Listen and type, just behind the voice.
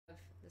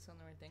this on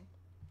the right thing.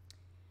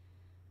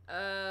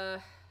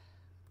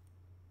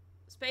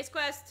 Space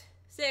Quest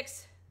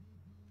 6.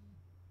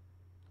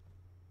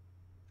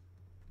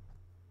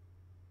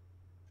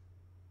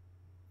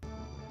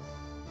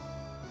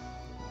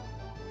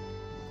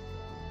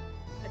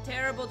 A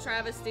terrible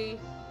travesty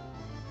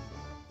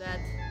that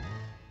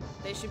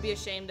they should be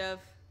ashamed of.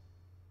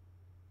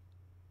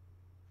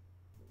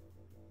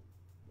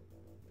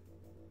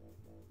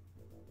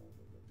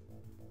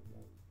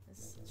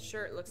 This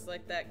shirt looks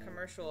like that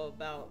commercial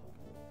about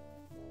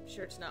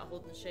shirts not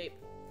holding shape.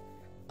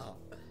 Oh.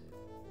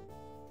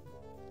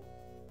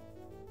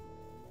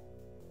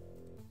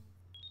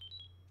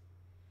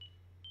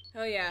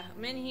 Oh yeah,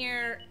 I'm in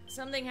here.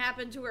 Something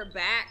happened to her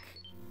back.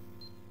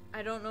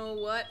 I don't know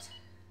what.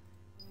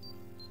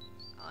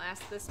 I'll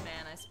ask this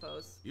man, I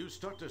suppose. You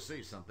start to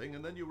say something,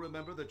 and then you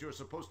remember that you're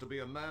supposed to be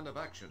a man of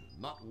action,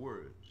 not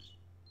words.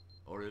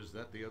 Or is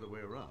that the other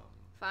way around?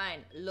 Fine,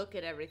 look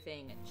at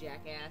everything,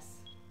 jackass.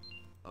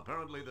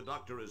 Apparently the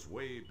doctor is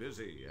way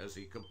busy, as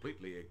he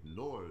completely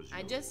ignores you.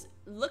 I just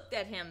looked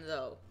at him,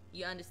 though.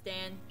 You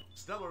understand?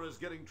 Stella is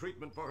getting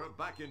treatment for her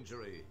back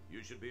injury.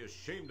 You should be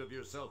ashamed of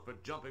yourself for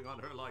jumping on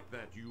her like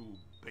that, you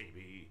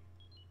baby.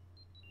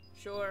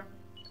 Sure.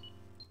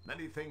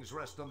 Many things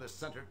rest on the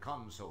center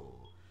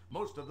console.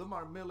 Most of them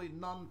are merely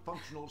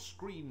non-functional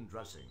screen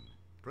dressing.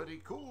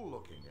 Pretty cool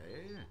looking,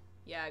 eh?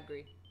 Yeah, I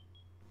agree.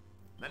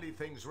 Many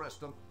things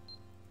rest on...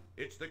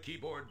 It's the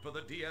keyboard for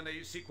the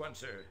DNA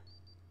sequencer.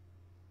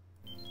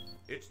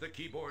 It's the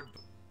keyboard...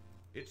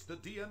 It's the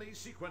DNA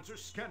sequencer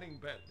scanning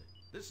bed.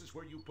 This is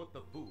where you put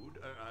the food,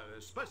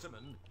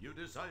 specimen you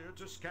desire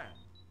to scan.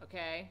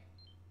 Okay.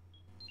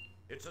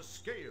 It's a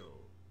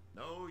scale.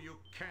 No, you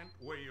can't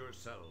weigh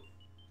yourself.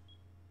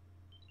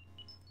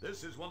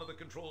 This is one of the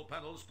control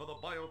panels for the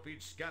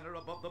biofeed scanner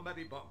above the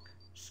medibunk.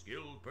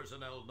 Skilled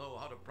personnel know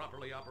how to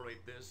properly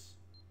operate this,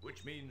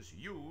 which means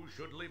you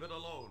should leave it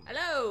alone.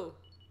 Hello!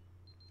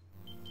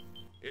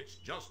 It's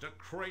just a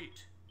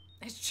crate.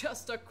 It's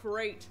just a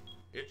crate.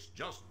 It's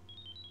just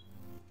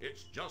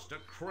a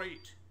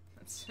crate.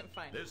 That's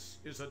fine. This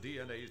is a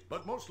DNA,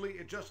 but mostly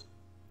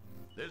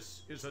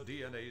this is a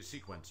DNA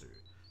sequencer.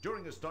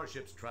 During a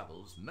starship's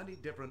travels, many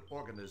different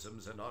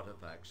organisms and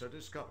artifacts are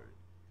discovered,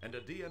 and a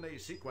DNA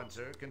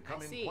sequencer can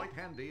come in quite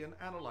handy in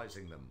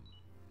analyzing them.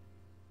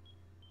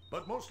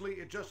 But mostly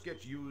it just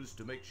gets used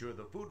to make sure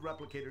the food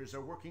replicators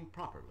are working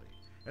properly,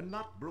 and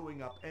not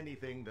brewing up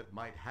anything that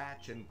might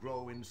hatch and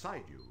grow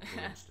inside you,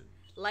 for instance.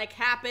 Like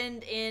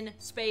happened in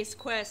Space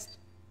Quest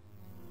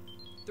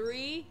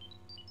 3,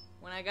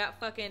 when I got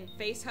fucking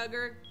face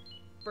hugger,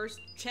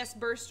 chest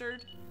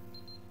burstered.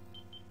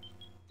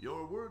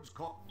 Your words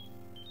call...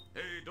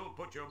 Hey, don't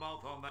put your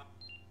mouth on that.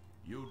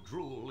 You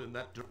drool in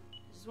that...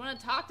 Just want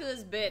to talk to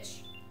this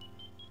bitch.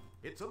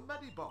 It's a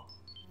medibump.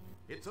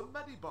 It's a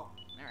medibump.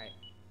 Alright.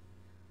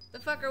 The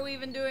fuck are we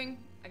even doing?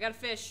 I got a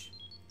fish.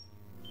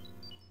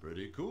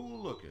 Pretty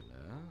cool looking,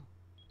 huh?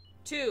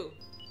 2.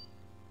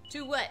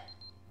 2 what?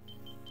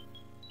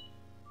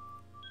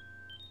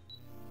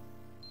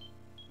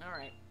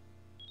 Alright.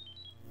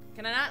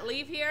 Can I not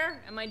leave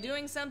here? Am I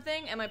doing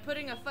something? Am I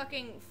putting a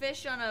fucking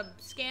fish on a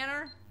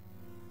scanner?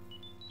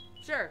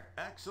 Sure.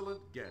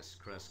 Excellent guess,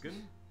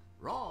 Kreskin.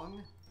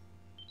 Wrong.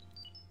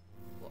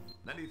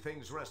 Many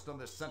things rest on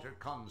the center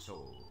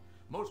console.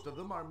 Most of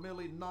them are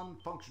merely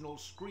non-functional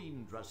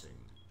screen dressing.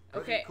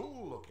 Pretty okay.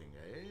 Cool looking,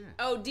 eh?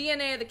 Oh,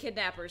 DNA of the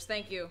kidnappers.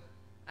 Thank you.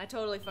 I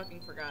totally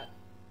fucking forgot.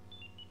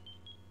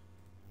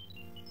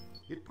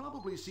 It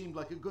probably seemed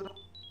like a good...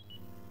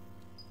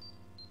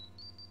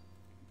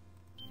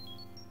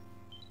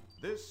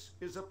 This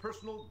is a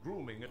personal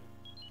grooming...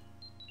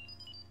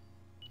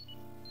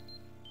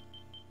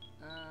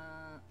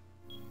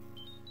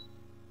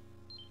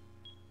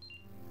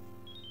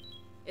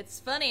 It's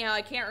funny how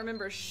I can't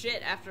remember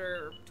shit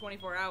after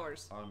 24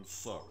 hours. I'm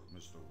sorry,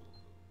 Mr.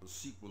 Wilco. The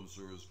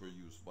sequencer is for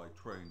use by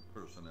trained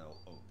personnel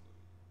only.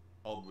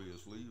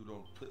 Obviously, you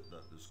don't fit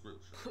that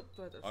description.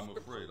 I'm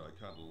afraid I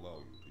can't allow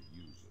you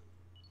to use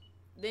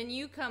it. Then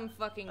you come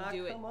fucking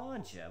do it. Come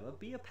on, Gemma.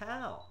 Be a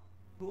pal.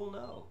 Who'll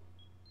know?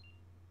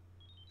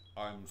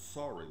 I'm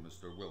sorry,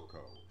 Mr.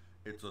 Wilco.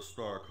 It's a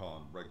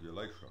StarCon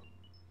regulation.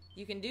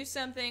 You can do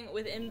something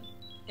with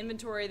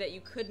inventory that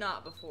you could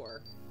not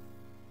before.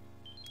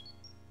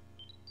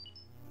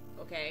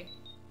 Okay,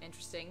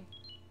 interesting.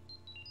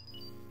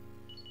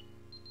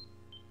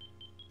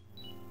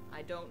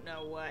 I don't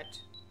know what.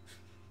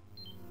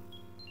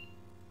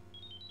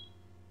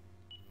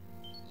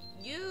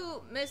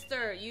 You,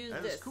 mister, use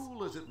this. As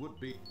cool as it would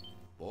be.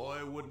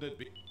 Boy, wouldn't it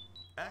be.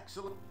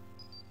 Excellent.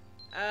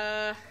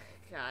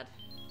 God.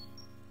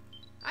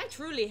 I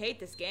truly hate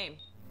this game.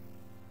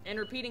 And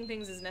repeating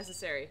things is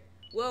necessary.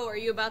 Whoa, are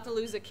you about to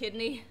lose a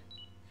kidney?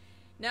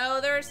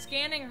 No, they're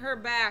scanning her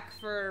back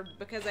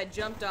because I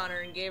jumped on her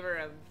and gave her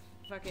a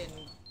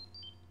fucking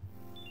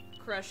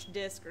crushed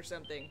disc or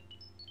something.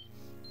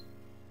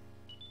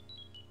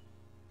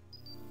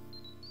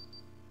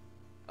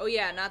 Oh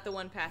yeah, not the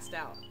one passed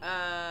out.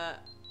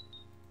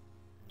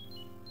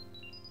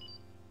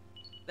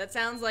 That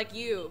sounds like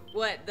you.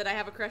 What, that I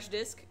have a crushed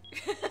disc?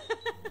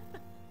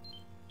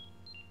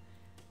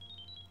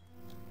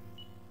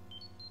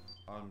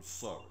 I'm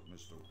sorry,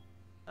 Mr.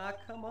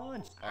 Come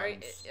on.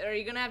 Are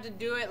you gonna have to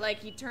do it like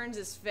he turns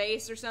his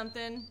face or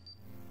something?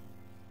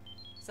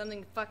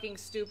 Something fucking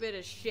stupid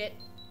as shit.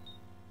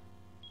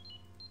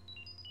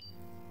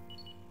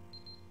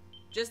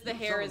 Just the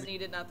hair is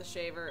needed, not the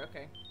shaver.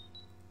 Okay.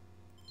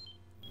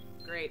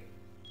 Great.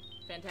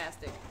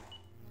 Fantastic.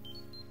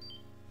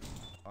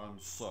 I'm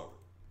sorry.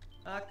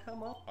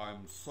 Come on.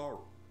 I'm sorry.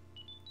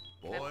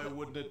 Boy,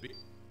 wouldn't it be...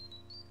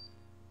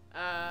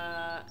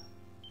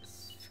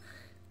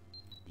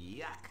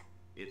 Yuck.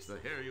 It's the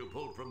hair you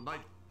pulled from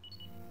Night...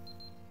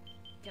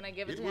 Can I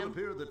give it to It would him?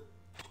 appear that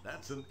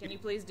that's an... Can you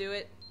please do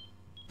it?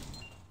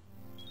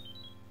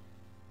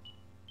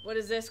 What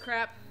is this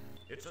crap?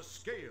 It's a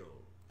scale.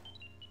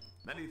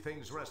 Many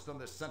things rest on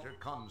the center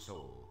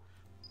console.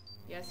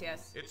 Yes,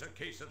 yes. It's a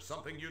case of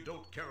something you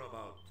don't care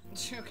about.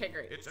 Okay,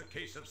 great. It's a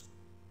case of...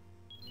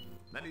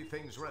 Many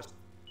things rest...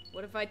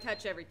 What if I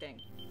touch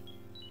everything?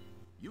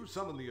 You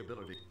summon the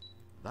ability.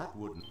 That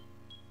wouldn't...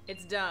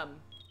 It's dumb.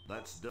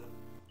 That's dumb.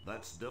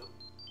 That's dumb.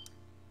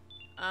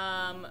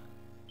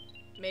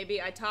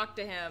 Maybe I talk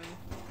to him.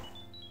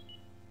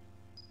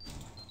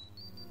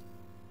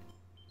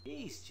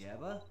 Jeez,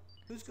 Jabba.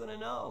 Who's gonna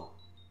know?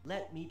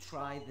 Let me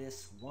try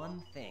this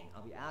one thing.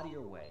 I'll be out of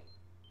your way.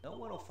 No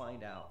one will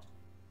find out.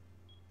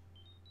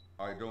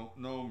 I don't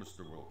know, Mr.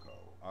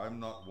 Wilco. I'm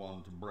not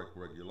one to break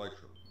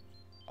regulations.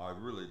 I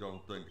really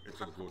don't think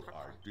it's a good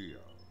idea.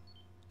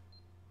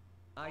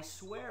 I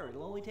swear,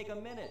 it'll only take a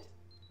minute.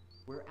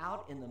 We're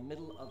out in the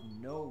middle of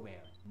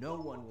nowhere. No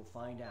one will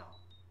find out.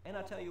 And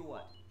I'll tell you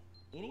what,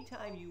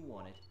 anytime you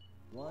want it,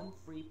 one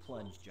free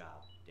plunge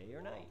job, day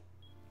or night.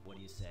 What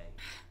do you say?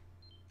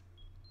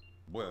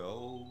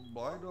 Well,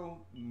 I don't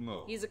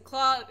know. He's a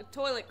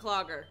toilet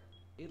clogger.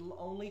 It'll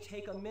only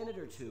take a minute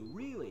or two,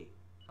 really.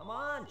 Come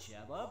on,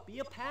 Jabba, be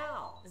a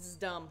pal. This is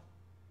dumb.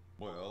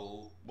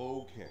 Well,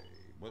 okay,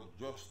 but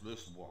just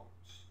this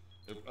once.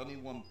 If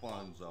anyone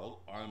finds out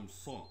I'm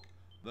sunk,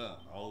 then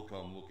I'll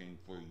come looking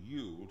for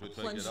you to take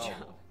plunge it out.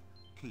 job.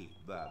 Keep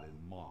that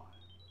in mind.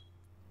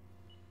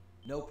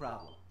 No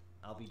problem.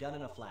 I'll be done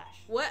in a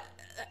flash. What?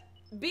 I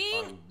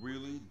Being...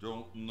 really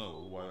don't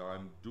know why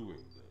I'm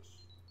doing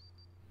this.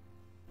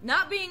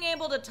 Not being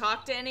able to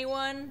talk to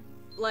anyone,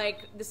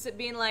 like, this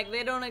being like,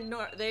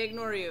 they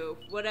ignore you,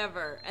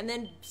 whatever, and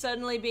then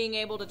suddenly being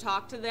able to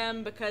talk to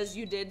them because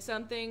you did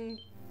something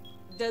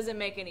doesn't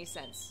make any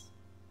sense.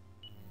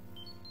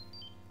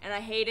 And I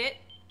hate it,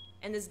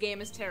 and this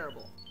game is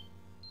terrible.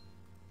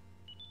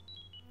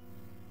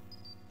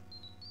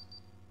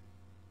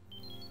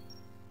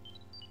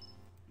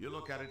 You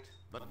look at it,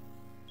 but...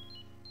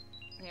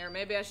 Here,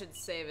 maybe I should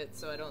save it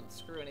so I don't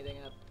screw anything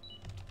up.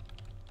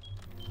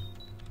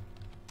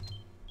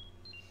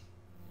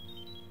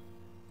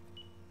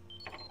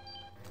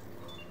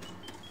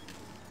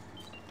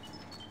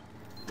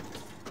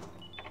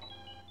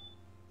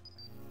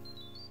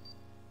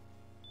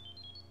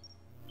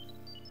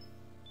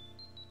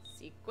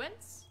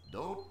 Sequence?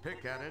 Don't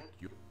pick at it.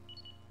 You...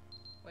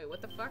 Wait,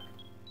 what the fuck?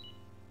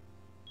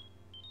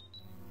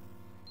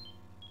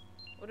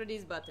 What are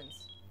these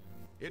buttons?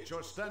 It's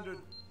your standard.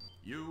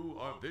 You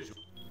are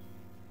visual.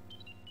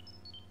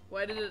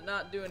 Why did it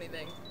not do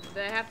anything?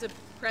 Did I have to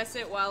press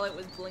it while it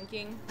was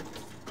blinking?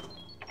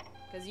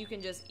 Because you can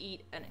just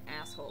eat an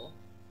asshole.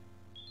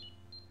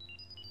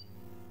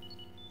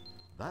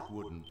 That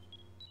wouldn't.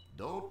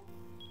 Don't.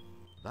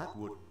 That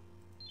would.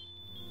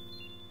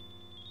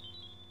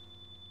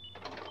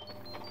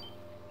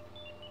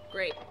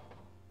 Great.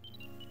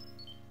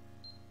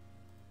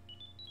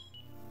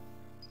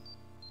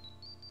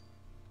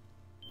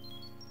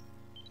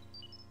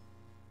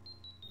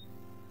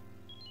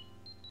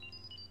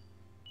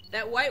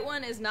 That white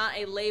one is not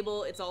a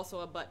label, it's also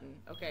a button.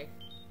 Okay.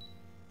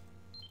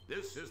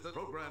 This is the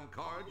program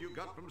card you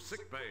got from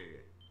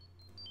sickbay.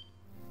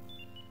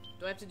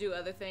 Do I have to do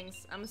other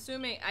things? I'm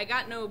assuming I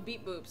got no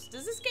beep boops.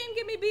 Does this game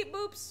give me beep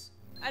boops?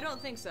 I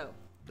don't think so.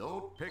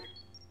 Don't pick.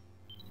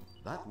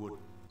 That would.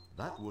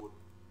 That would.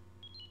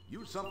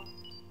 You some.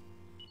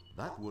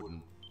 That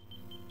wouldn't.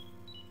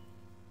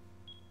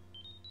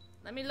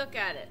 Let me look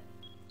at it.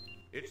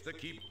 It's the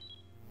key.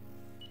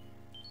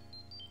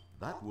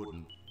 That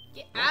wouldn't.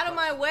 Get out of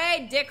my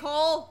way,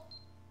 dickhole!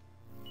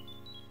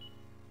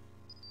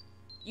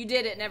 You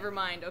did it, never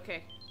mind.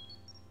 Okay.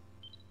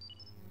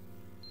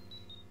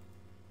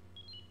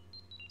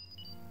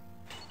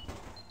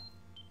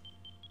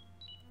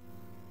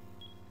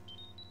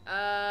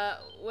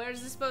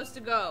 Where's this supposed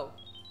to go?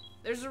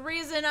 There's a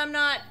reason I'm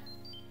not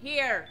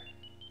here.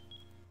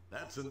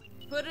 That's an.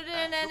 Put it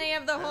in any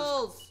of the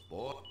holes.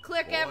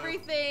 Click boy,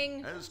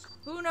 everything. as-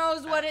 Who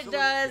knows what it absolute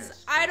does?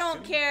 yes, I don't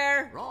question.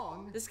 care.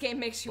 Wrong. This game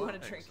makes you but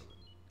want to drink.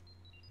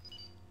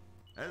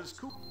 excellent. As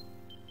cool.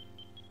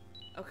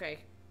 Okay.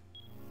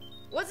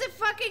 What's it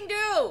fucking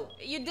do?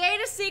 You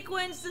data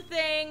sequence the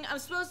thing. I'm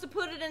supposed to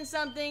put it in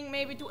something,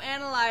 maybe to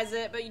analyze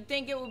it, but you'd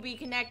think it would be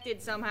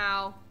connected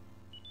somehow.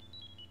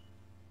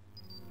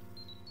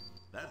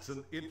 That's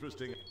an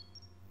interesting...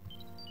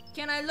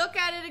 Can I look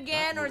at it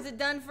again, or is it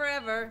done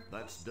forever?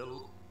 That's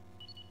still...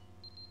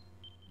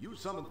 You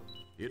summon...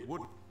 It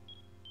would...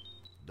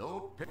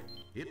 Don't pick...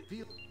 It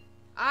feel...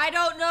 I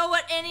don't know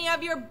what any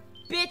of your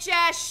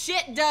bitch-ass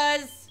shit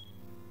does!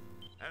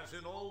 As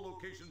in all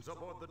locations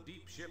aboard the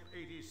Deep Ship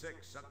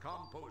 86, a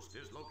compost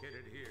is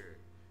located here.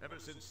 Ever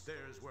since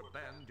stairs were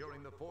banned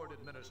during the Ford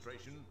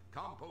administration,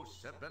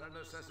 composts have been a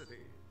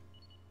necessity.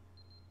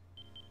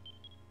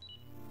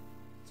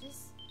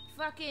 Just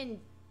fucking...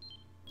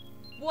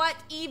 What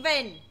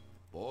even?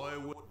 Boy,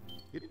 would...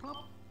 It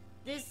probably...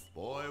 This...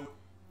 Boy...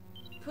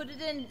 Put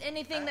it in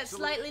anything that Excellent.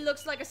 slightly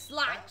looks like a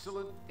slot.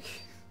 Excellent.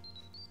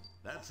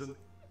 That's an...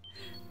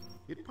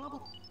 It probably...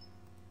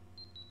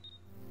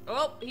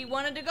 Oh, he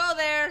wanted to go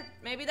there.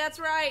 Maybe that's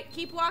right.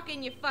 Keep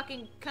walking, you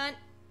fucking cunt.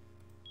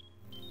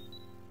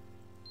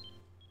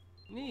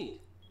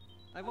 Neat.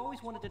 I've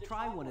always wanted to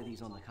try one of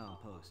these on the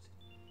compost.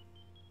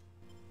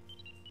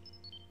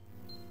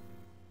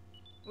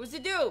 What's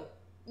it do?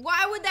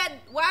 Why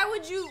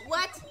would you,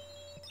 what?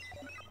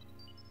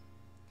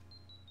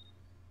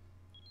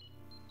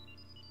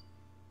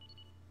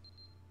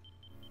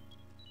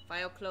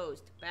 File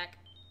closed. Back.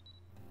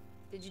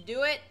 Did you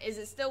do it? Is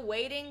it still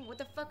waiting? What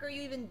the fuck are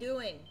you even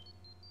doing?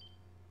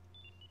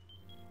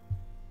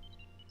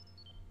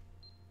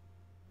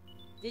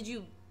 Did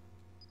you...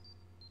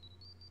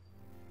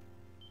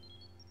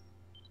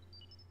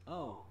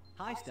 Oh,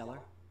 hi, Stellar.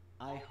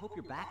 I hope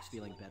your back's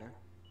feeling better.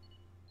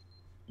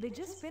 They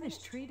just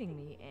finished treating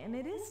me, and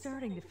it is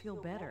starting to feel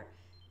better.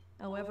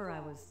 However, I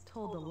was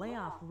told to lay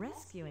off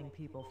rescuing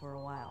people for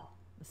a while,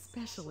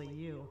 especially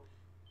you.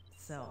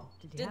 So,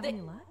 did you have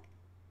any luck?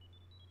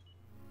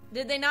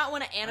 Did they not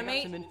want to I got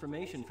animate? some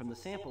information from the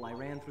sample I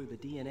ran through the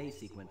DNA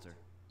sequencer.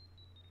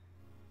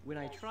 When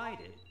I tried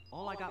it,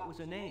 all I got was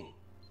a name.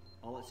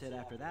 All it said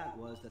after that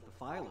was that the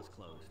file is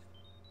closed.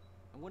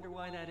 I wonder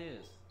why that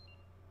is.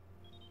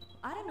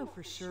 I don't know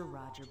for sure,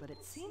 Roger, but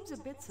it seems a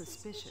bit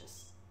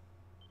suspicious.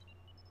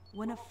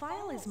 When a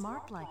file is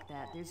marked like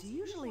that, there's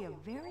usually a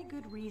very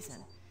good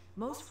reason.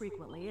 Most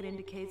frequently, it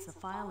indicates the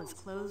file is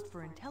closed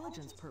for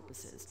intelligence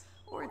purposes,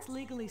 or it's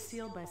legally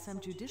sealed by some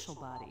judicial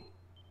body.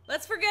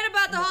 Let's forget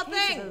about the whole In the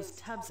case thing. of those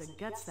tubs of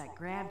guts that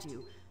grabbed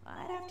you,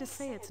 I'd have to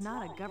say it's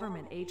not a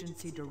government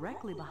agency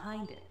directly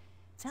behind it.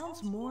 It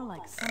sounds more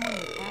like someone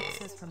with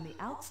access from the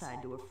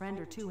outside to a friend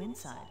or two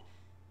inside.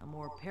 A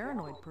more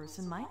paranoid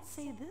person might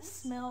say this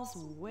smells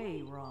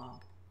way wrong.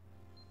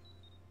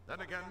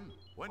 Then again,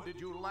 when did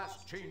you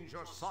last change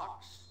your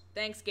socks?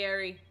 Thanks,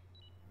 Gary.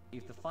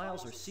 If the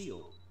files are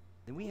sealed,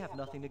 then we have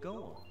nothing to go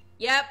on.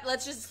 Yep,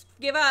 let's just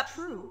give up.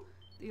 True.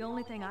 The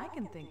only thing I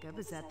can think of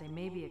is that they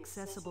may be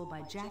accessible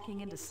by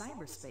jacking into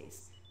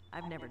cyberspace.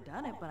 I've never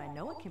done it, but I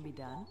know it can be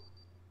done.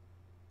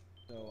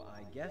 So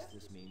I guess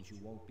this means you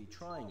won't be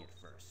trying it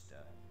first.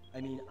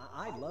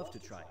 I'd love to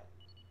try it,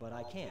 but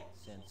I can't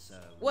since, we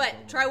What?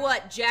 don't Try know-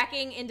 what?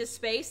 Jacking into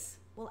space?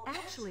 Well,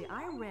 actually,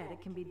 I read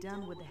it can be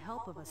done with the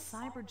help of a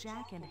cyber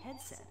jack and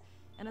headset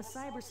and a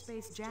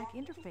cyberspace jack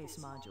interface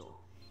module.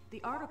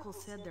 The article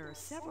said there are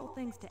several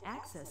things to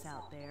access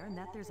out there and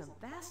that there's a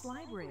vast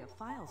library of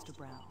files to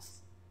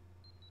browse.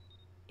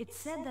 It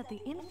said that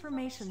the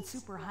Information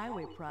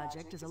Superhighway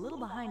project is a little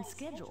behind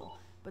schedule,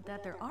 but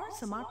that there are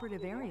some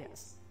operative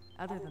areas.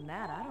 Other than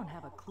that, I don't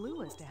have a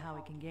clue as to how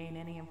we can gain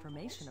any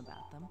information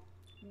about them.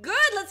 Good,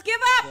 let's give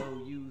up!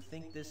 So you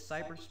think this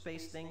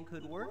cyberspace thing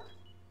could work?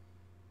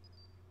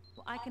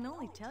 Well, I can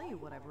only tell you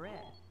what I've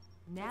read.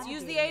 Let's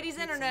use the Navigating it 80s takes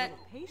a internet.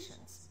 little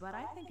patience, but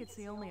I think it's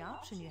the only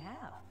option you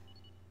have.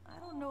 I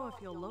don't know if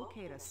you'll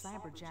locate a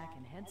cyberjack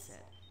and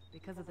headset.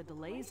 Because of the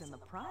delays in the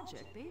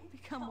project, they've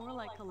become more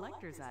like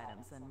collector's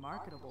items than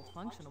marketable,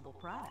 functionable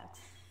products.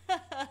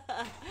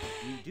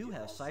 We do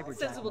have cyberjack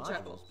Sensible modules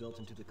chuckle. built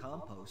into the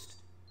compost.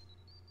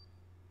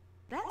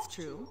 That's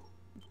true.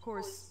 Of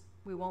course,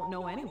 we won't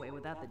know anyway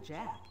without the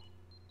jack.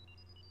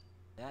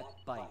 That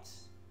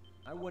bites.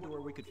 I wonder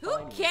where we could Who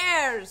find one.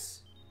 cares?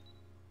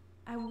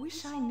 I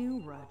wish I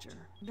knew, Roger.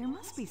 There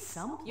must be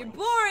some place. You're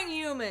boring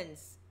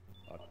humans.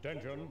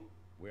 Attention,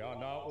 we are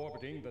now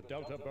orbiting the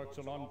Delta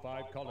Berxalon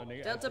 5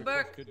 colony Delta as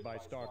Berk. requested by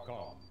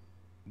StarCom.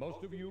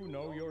 Most of you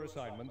know your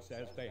assignments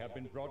as they have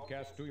been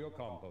broadcast to your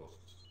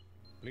composts.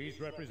 Please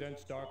represent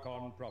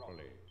StarCom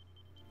properly.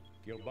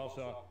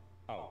 Kilbasa,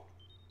 out.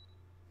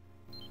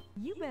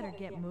 You better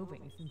get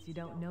moving since you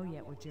don't know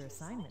yet what your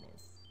assignment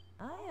is.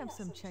 I have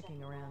some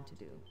checking around to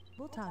do.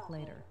 We'll talk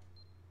later.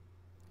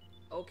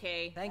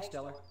 Okay. Thanks,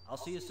 Stellar. I'll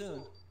see you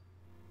soon.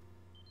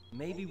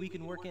 Maybe we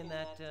can work in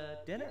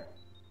that dinner.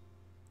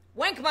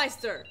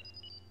 Wankmeister!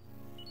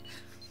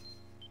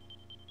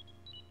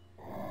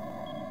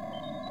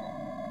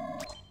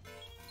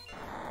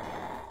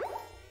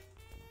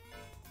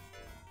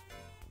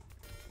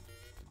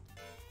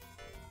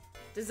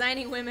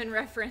 Designing women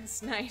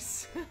reference,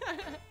 nice.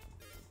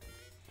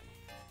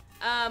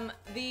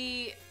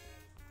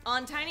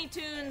 On Tiny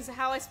Toons,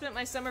 How I Spent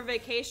My Summer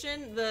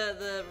Vacation,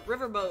 the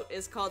riverboat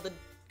is called the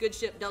Good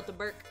Ship Delta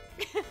Burke.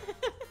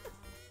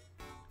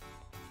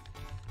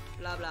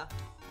 Blah blah.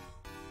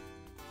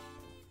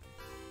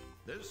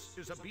 This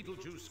is a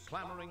Beetlejuice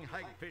clamoring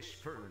hagfish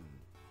fern.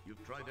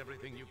 You've tried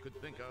everything you could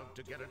think of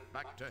to get it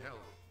back to health.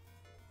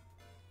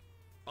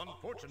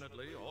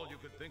 Unfortunately, all you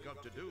could think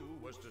of to do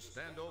was to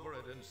stand over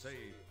it and say,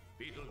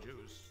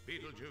 Beetlejuice,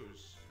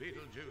 Beetlejuice,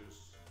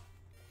 Beetlejuice.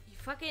 You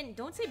fucking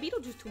don't say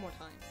Beetlejuice 2 more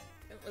times.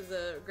 It was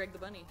Greg the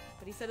Bunny,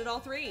 but he said it all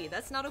 3.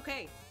 That's not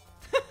okay.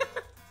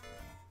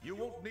 You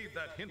won't need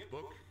that hint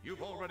book.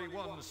 You've already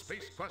won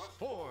Space Quest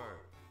 4.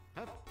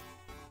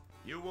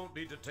 You won't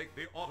need to take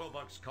the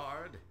Autobucks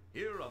card.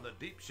 Here on the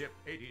Deep Ship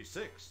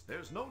 86,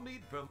 there's no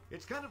need for...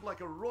 It's kind of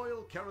like a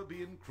Royal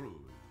Caribbean cruise.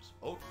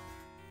 Oh,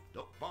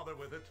 don't bother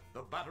with it.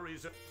 The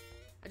batteries are...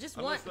 I just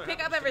want to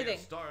pick up everything.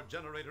 Unless there happens to be a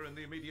star generator in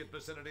the immediate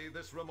vicinity,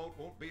 this remote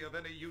won't be of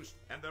any use.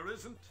 And there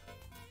isn't.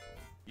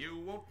 You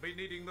won't be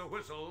needing the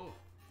whistle.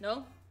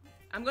 No?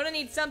 I'm gonna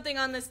need something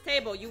on this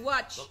table. You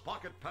watch. The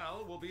Pocket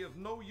Pal will be of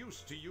no use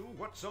to you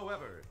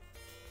whatsoever.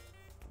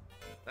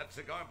 That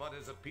cigar butt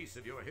is a piece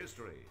of your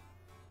history.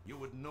 You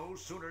would no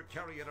sooner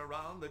carry it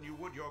around than you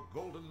would your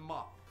golden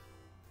mop.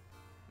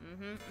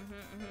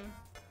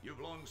 You've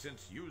long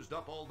since used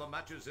up all the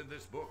matches in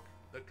this book.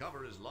 The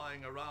cover is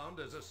lying around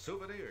as a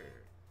souvenir.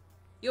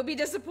 You'll be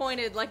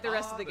disappointed like the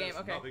rest of the game.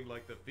 Okay. Nothing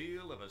like the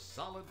feel of a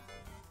solid...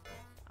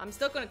 I'm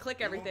still gonna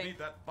click everything. You won't need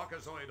that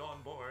Buckazoid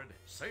on board.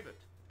 Save it.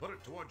 Put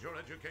it towards your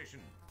education.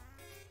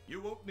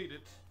 You won't need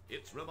it.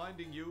 It's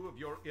reminding you of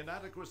your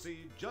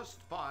inadequacy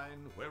just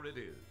fine where it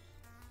is.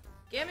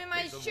 Give me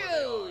my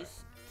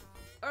shoes!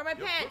 Or my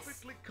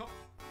pants!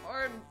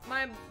 Or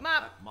my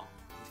mop!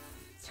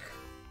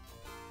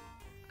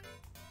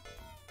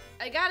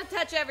 I gotta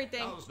touch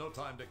everything. Now's no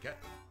time to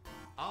get...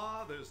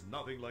 there's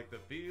nothing like the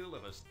feel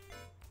of a...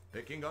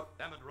 Picking up...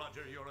 Damn it,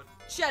 Roger, you're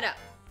a... Shut up!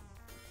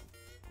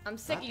 I'm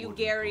sick of you,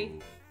 Gary.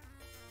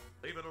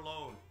 Leave it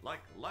alone.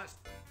 Like last...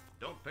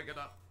 Don't pick it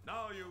up.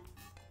 Now you...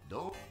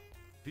 Don't...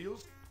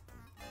 Feels...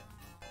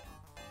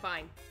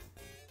 Fine.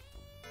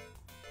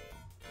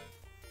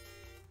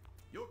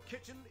 Your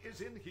kitchen is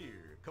in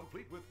here,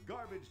 complete with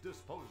garbage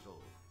disposal,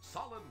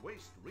 solid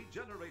waste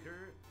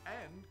regenerator,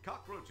 and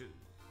cockroaches.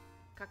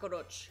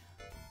 Cockroach.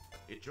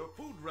 It's your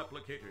food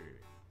replicator.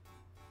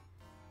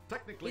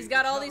 Technically, he's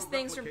got all these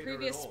things from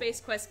previous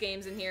Space Quest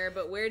games in here,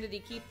 but where did he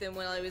keep them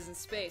while he was in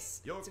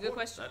space? It's a good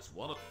question. That's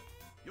one of...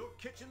 Your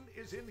kitchen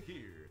is in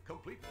here,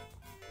 complete...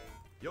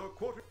 Your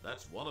quarter...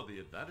 That's one of the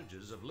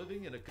advantages of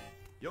living in a...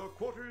 Your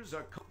quarters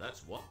are...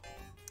 That's what...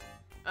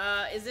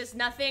 Is this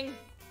nothing?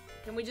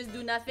 Can we just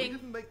do nothing? We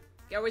didn't make...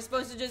 Are we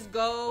supposed to just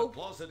go? The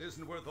closet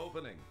isn't worth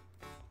opening.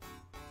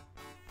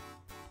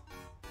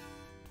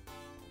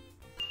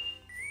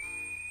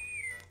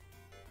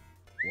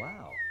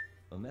 Wow,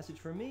 a message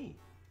for me.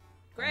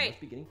 Great. I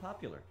must be getting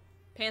popular.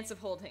 Pants of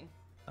holding.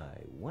 I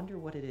wonder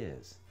what it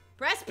is.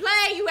 Press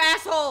play, you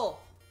asshole!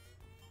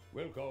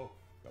 Wilco,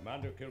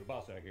 Commander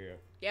Kilbasa here.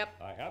 Yep.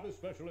 I have a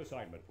special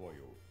assignment for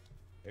you.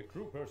 A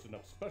crew person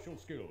of special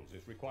skills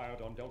is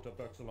required on Delta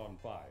Berxalon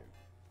 5.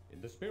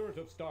 In the spirit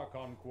of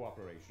StarCon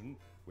cooperation,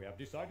 we have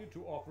decided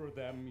to offer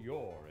them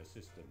your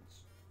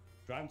assistance.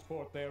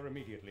 Transport there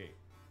immediately.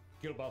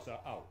 Kilbasa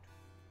out.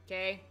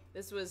 Okay,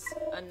 this was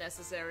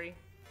unnecessary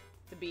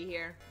to be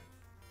here.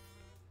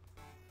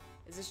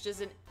 Is this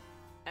just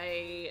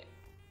a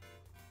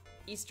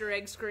Easter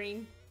egg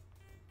screen?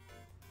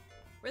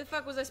 Where the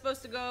fuck was I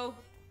supposed to go?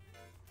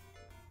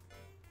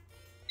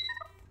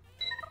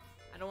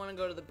 I don't want to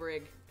go to the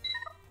brig.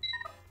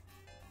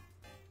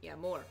 Yeah,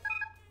 more.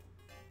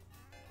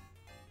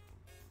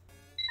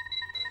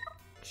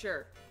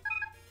 Sure.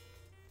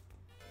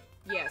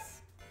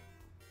 Yes.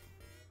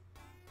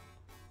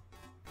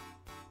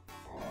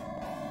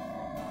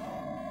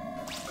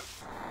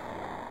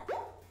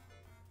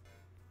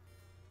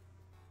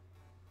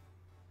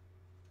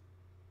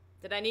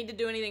 Did I need to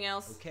do anything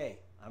else? Okay,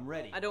 I'm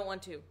ready. I don't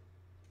want to.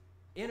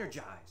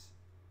 Energize.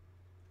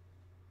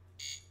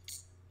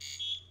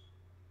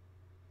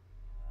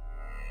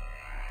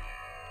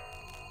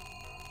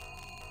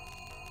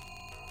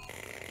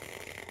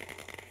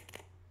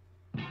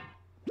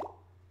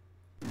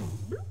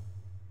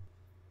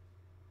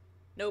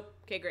 Nope.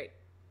 Okay, great.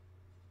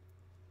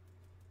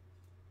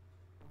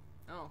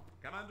 Oh.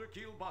 Commander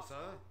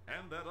Kilbasa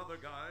and that other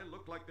guy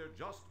look like they're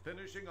just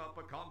finishing up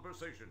a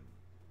conversation.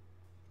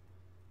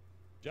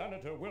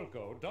 Janitor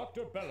Wilco,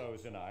 Dr.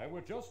 Bellows and I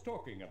were just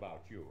talking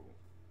about you.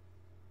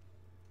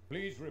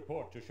 Please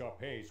report to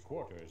Sharpay's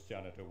quarters,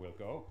 Janitor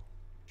Wilco.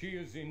 She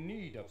is in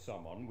need of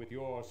someone with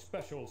your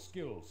special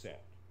skill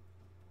set.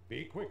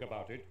 Be quick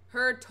about it.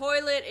 Her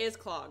toilet is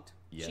clogged.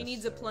 Yes, she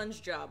needs sir. a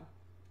plunge job.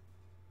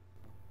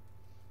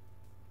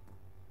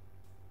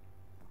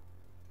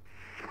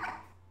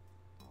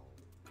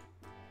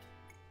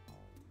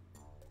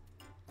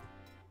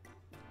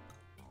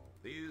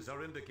 These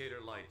are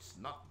indicator lights,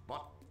 not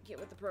but. Get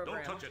with the program.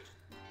 Don't touch it.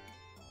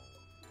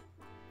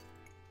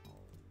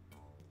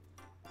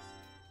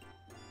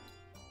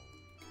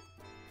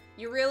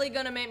 You're really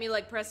gonna make me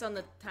like press on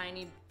the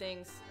tiny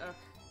things? Ugh.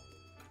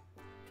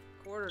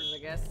 Quarters, I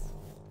guess.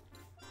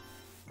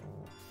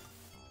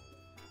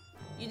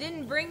 You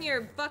didn't bring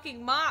your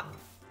fucking mop,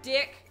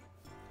 dick.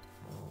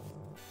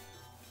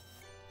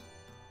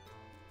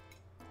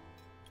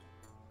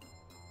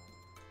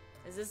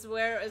 Is this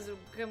where?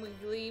 Can we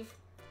leave?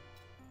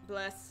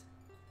 Bless.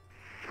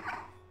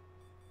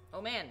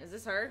 Oh man, is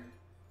this her?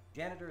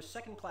 Janitor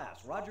second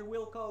class, Roger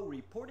Wilco,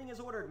 reporting as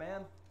ordered,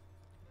 ma'am.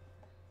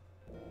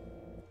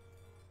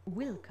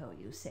 Wilco,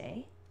 you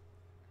say?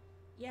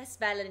 Yes,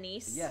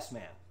 Valenice. Yes,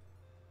 ma'am.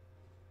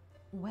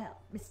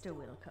 Well, Mr.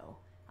 Wilco,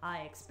 I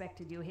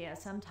expected you here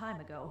some time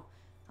ago.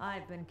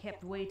 I've been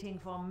kept waiting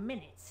for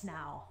minutes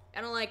now. I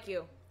don't like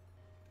you.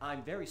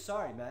 I'm very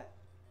sorry, Matt.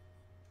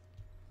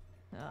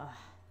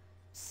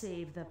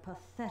 Save the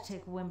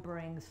pathetic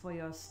whimperings for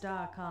your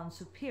StarCon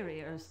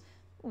superiors,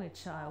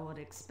 which I would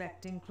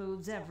expect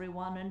includes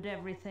everyone and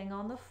everything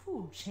on the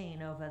food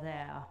chain over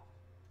there.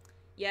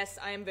 Yes,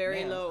 I am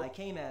very low. I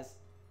came as...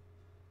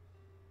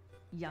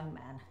 Young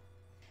man,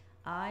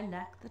 I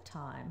lack the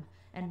time,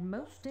 and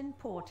most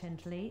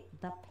importantly,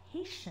 the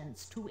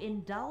patience to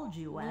indulge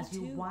you as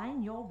you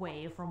whine your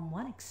way from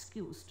one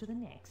excuse to the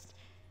next.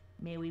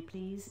 May we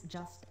please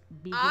just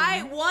begin?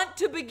 I want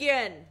to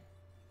begin!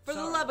 For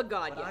the love of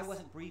God, but yes. I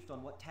wasn't briefed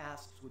on what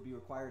tasks would be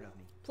required of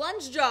me.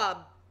 Plunge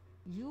job!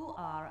 You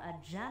are a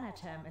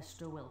janitor,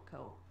 Mr.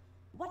 Wilco.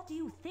 What do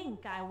you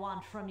think I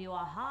want from you, a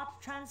heart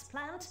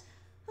transplant?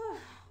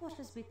 What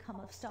has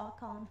become of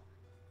StarCon?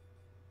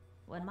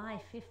 When my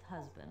fifth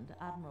husband,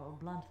 Admiral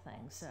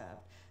Bluntfang,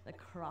 served, the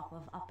crop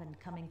of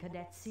up-and-coming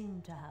cadets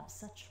seemed to have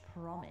such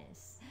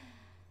promise.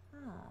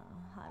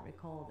 I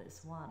recall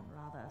this one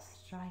rather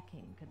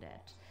striking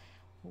cadet.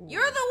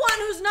 You're the one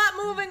who's not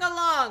moving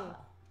along!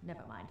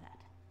 Never mind that.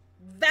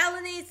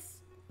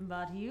 Valenice!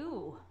 But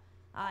you,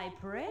 I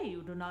pray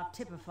you do not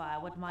typify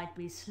what might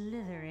be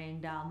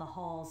slithering down the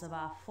halls of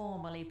our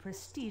formerly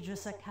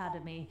prestigious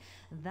academy.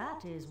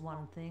 That is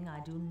one thing I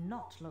do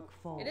not look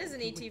forward to. It is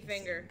an ET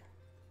finger.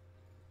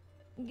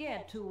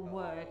 Get to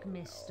work,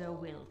 Mr.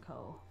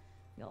 Wilco.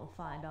 You'll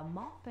find a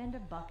mop and a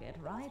bucket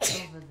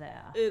right over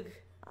there. Ugh.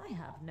 I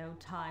have no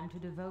time to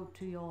devote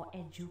to your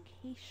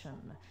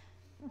education.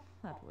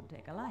 That would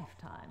take a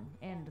lifetime,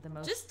 and the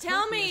most just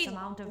tell me,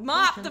 amount of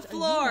mop the patience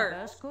floor. A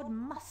universe could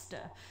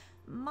muster.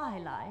 My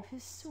life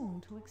is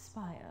soon to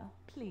expire.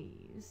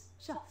 Please,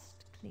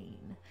 just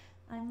clean.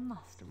 I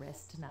must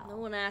rest now. No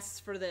one asks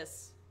for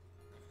this.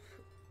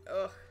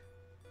 Ugh.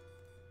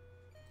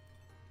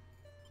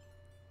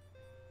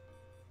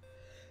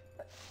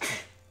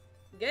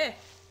 Okay.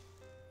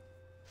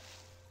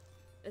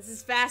 This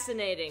is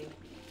fascinating.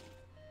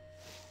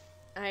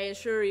 I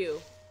assure you.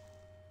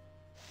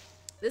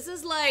 This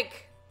is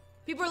like...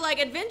 People are like,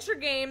 adventure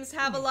games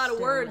have a lot of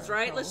words,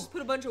 right? Let's just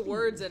put a bunch of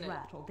words in it.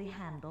 Rattle the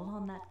handle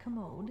on that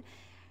commode.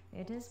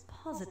 It is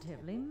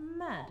positively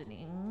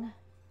maddening.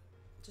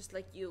 Just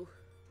like you.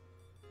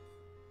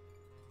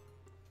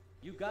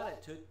 You got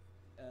it, Toot.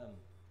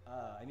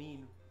 I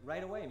mean,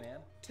 right away,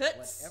 ma'am.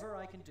 Toots. Whatever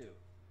I can do.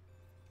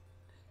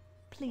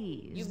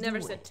 Please. You've never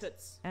do said it.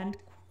 toots. And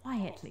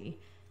quietly.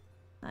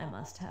 I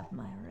must have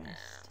my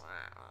rest.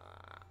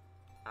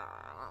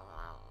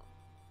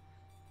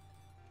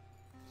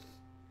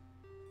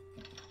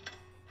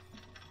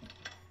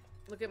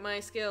 Look at my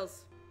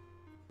skills.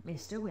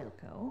 Mr.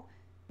 Wilco,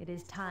 it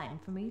is time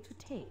for me to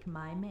take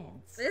my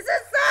meds. This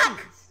is suck!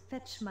 Please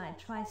fetch my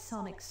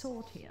trisonic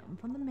sortium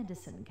from the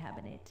medicine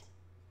cabinet.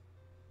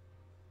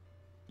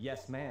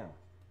 Yes, ma'am.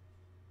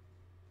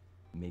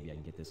 Maybe I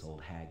can get this old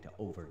hag to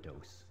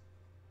overdose.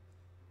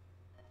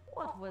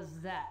 What was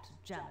that,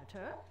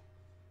 janitor?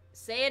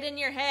 Say it in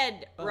your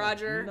head,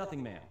 Roger.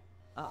 Nothing, ma'am.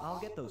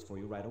 I'll get those for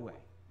you right away.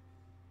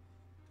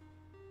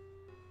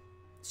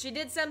 She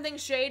did something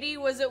shady.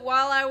 Was it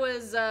while I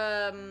was,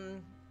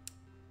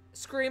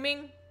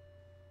 screaming?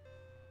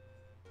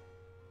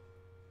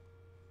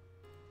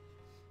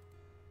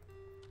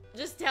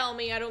 Just tell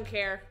me, I don't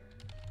care.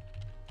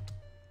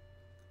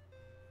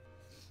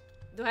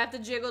 Do I have to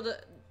jiggle to...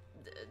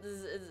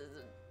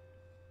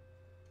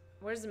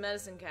 Where's the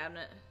medicine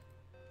cabinet?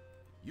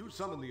 You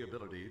summon the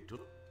ability to...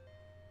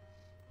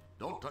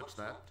 Don't touch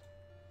that.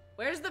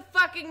 Where's the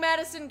fucking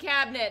medicine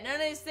cabinet? None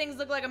of these things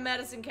look like a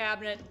medicine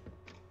cabinet.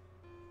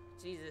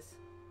 Jesus.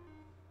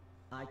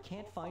 I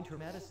can't find her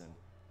medicine.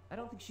 I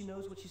don't think she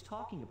knows what she's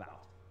talking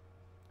about.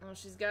 Oh,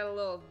 she's got a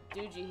little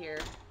doogie here.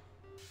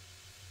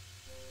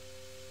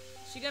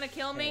 She gonna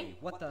kill me? Hey,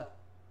 what the...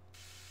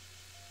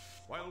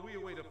 While we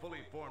await a fully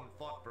formed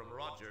thought from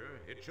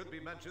Roger, it should be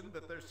mentioned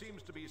that there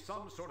seems to be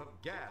some sort of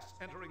gas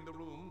entering the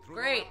room through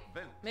Great. the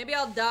vent. Maybe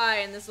I'll die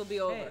and this will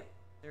be over. Hey,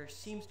 there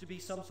seems to be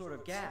some sort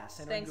of gas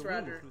entering Thanks, the room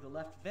Roger. through the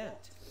left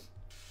vent.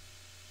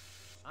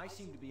 I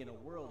seem to be in a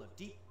world of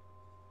deep...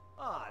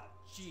 Ah,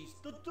 jeez,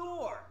 the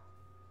door!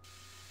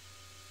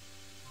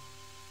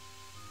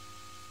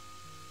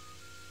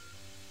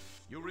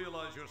 You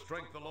realize your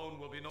strength alone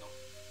will be no...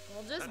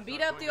 Well, just That's beat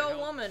not up going the to old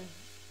help. woman.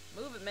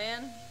 Move it,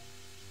 man.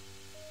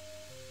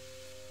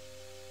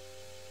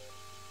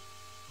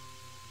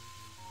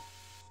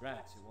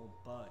 Rats, it won't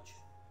budge.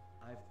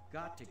 I've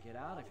got to get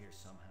out of here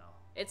somehow.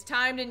 It's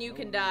timed and you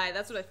can die.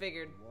 That's what I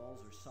figured. The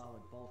walls are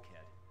solid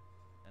bulkhead,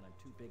 and I'm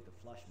too big to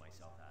flush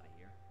myself out of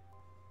here.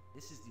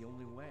 This is the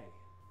only way.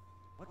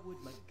 What would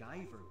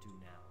MacGyver do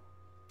now?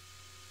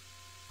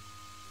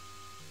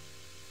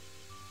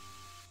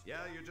 Yeah,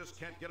 you just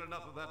can't get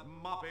enough of that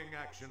mopping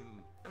action.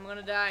 I'm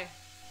gonna die.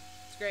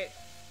 It's great.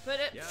 Put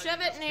it, Yeah, shove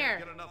you it just in can't here.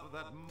 get enough of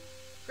that.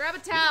 Grab a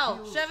towel,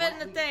 feels shove it in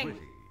the slightly thing.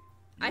 pretty.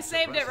 I You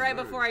saved it suppress right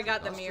an before I urge to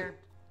got the dust mirror.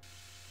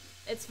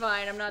 it. It's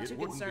fine, I'm not It too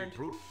wouldn't be concerned.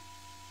 proof.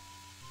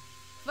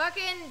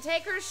 Fucking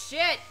take her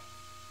shit.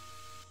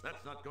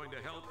 That's not going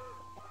to help.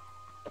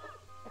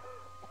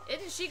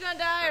 Isn't she gonna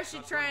die or is she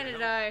That's not trying going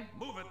to help.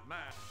 die? Move it, man.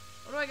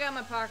 What do I got in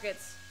my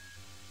pockets?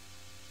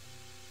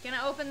 Can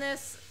I open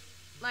this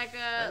like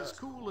a As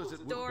cool as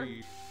it door? would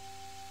be,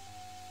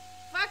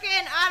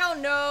 Fucking, I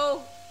don't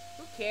know.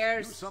 Who you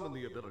cares? summon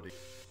the ability.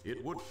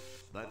 It would.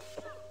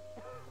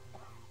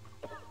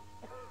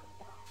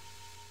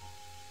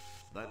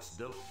 That's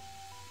still.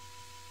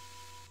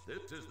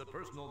 This is the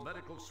personal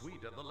medical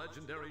suite of the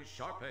legendary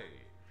Sharpay.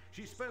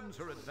 She spends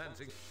her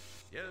advancing.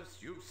 Yes,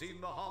 you've seen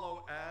the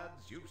hollow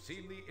ads, you've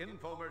seen the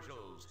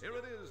infomercials. Here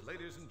it is,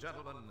 ladies and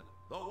gentlemen.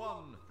 The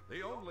one,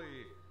 the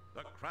only,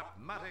 the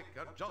Crapmatic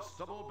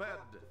adjustable bed.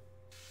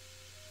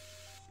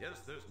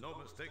 Yes, there's no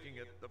mistaking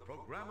it. The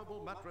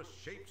programmable mattress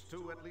shapes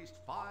to at least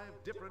 5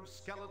 different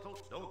skeletal.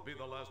 Don't be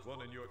the last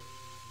one in your.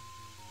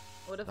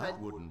 What if I...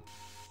 wouldn't.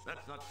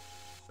 That's not.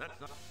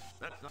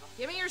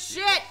 Give me your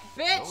shit,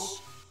 bitch! No,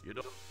 you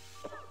don't.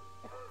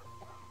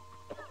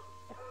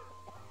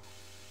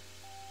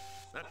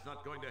 That's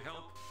not going to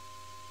help.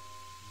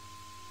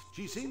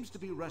 She seems to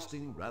be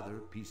resting rather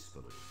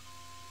peacefully.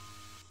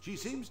 She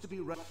seems to be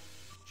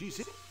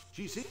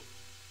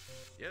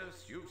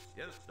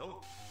Yes,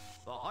 don't.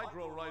 The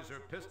hydro riser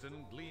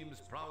piston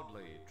gleams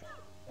proudly.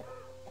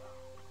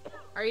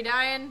 Are you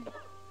dying?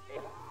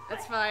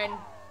 That's fine.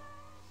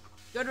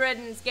 Good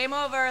riddance. Game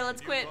over.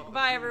 Let's quit.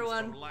 Bye,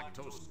 everyone.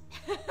 Lactose.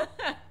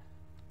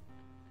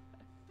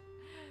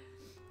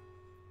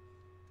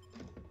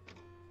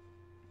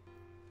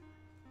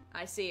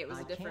 I see. It was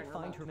a I different can't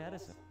find remote. her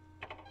medicine.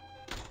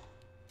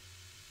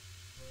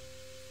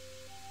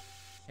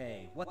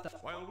 Hey, what the?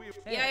 While we.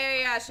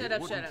 Yeah. Shut It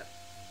up. wouldn't-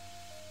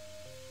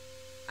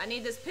 I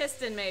need this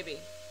piston, maybe.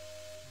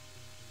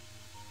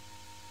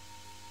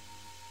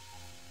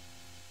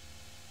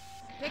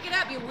 Pick it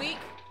up, you weak.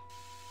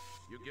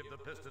 You give the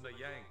piston a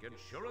yank, and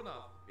sure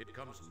enough, it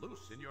comes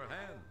loose in your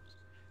hands.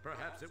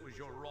 Perhaps it was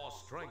your raw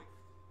strength.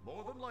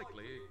 More than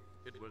likely,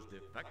 it was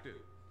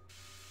defective.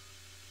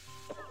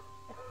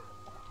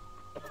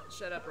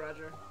 Shut up,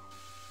 Roger.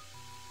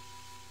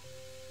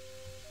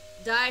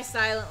 Die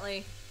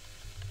silently.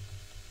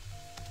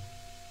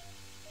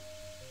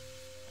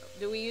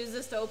 Do we use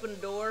this to open a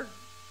door?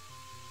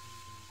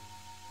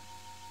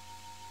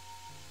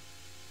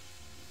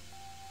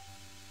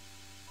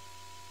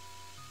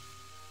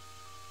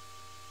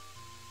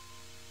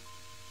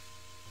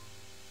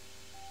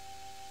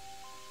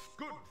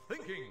 Good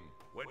thinking!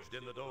 Wedged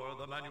in the door,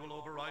 the manual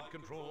override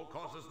control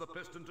causes the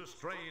piston to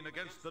strain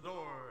against the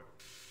door.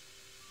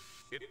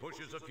 It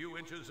pushes a few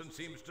inches and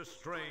seems to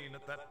strain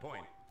at that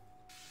point.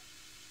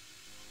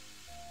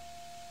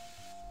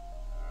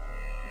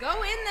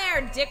 Go in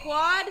there,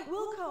 dickwad!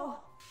 Wilco!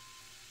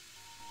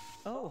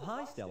 Oh,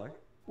 hi, Stellar.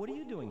 What are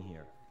you doing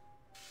here?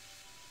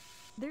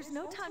 There's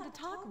no time to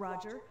talk,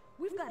 Roger.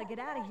 We've got to get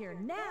out of here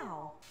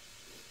now.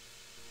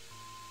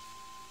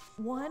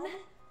 1,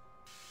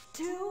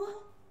 2,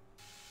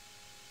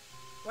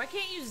 Why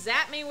can't you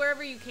zap me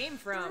wherever you came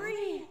from?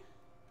 3.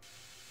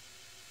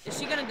 Is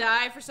she gonna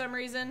die for some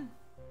reason?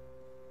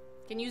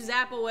 Can you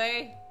zap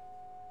away?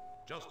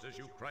 Just as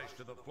you crash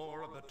to the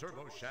floor of the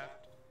turbo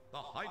shaft, the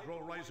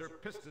hydro riser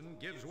piston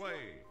gives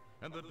way,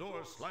 and the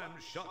door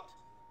slams shut,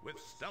 with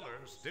Stellar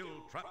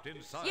still trapped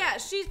inside. Yeah,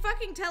 she's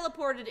fucking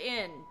teleported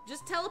in.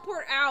 Just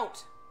teleport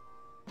out.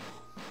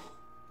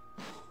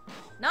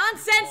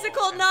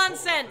 Nonsensical And pull at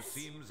nonsense! the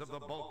seams of the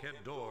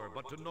bulkhead door,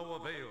 but to no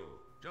avail.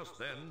 Just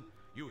then,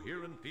 you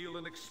hear and feel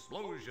an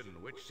explosion,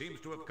 which seems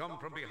to have come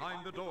from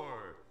behind the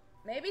door.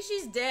 Maybe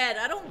she's dead.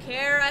 I don't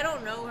care. I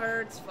don't know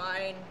her. It's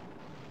fine.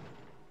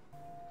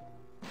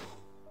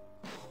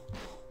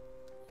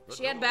 The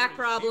She had door back is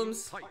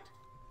problems. sealed tight.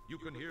 You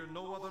can hear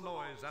no other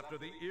noise after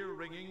the ear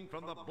ringing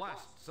from the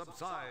blast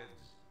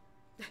subsides.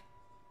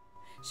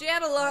 She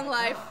had a long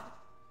life.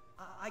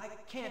 I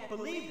can't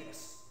believe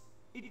this.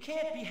 It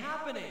can't be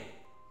happening.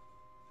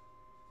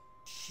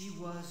 She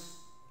was.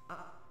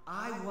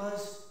 I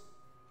was.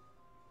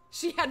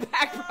 She had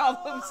back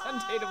problems.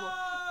 Undateable.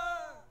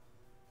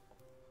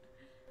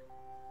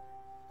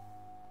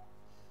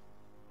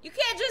 You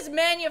can't just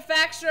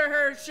manufacture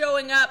her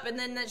showing up and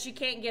then that she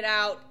can't get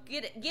out.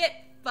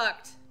 Get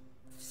fucked.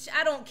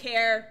 I don't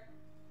care.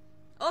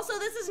 Also,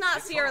 this is not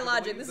It's Sierra hard to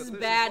logic. believe This is that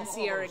bad the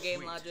Sierra Hollow game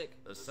Suite. logic.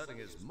 The setting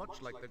is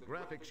much like the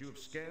graphics you've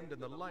scanned in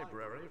the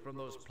library from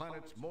those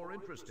planets more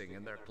interesting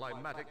in their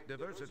climatic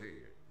diversity.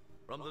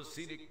 From the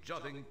scenic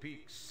jutting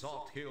peaks,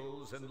 soft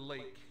hills, and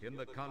lake in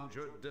the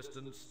conjured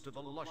distance to the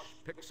lush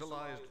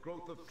pixelized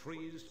growth of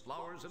trees,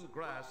 flowers, and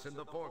grass in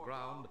the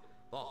foreground,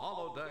 the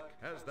holodeck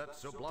has that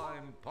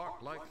sublime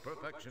park-like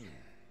perfection.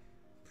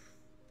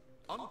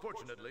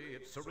 Unfortunately,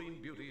 its serene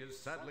beauty is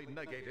sadly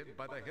negated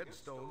by the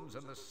headstones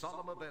and the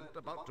solemn event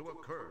about to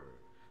occur.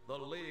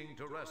 the laying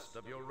to rest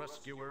of your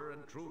rescuer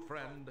and true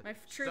friend, my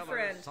true Stellar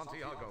friend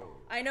Santiago.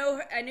 I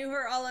knew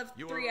her all of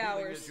 3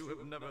 hours. As you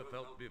have never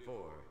felt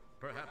before,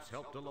 perhaps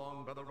helped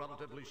along by the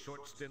relatively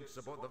short stints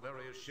aboard the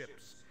various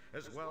ships,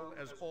 as well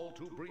as all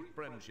too brief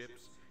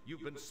friendships.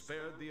 You've been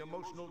spared the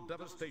emotional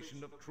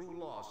devastation of true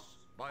loss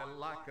by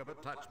lack of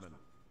attachment.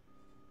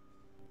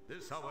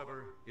 This,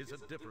 however, is a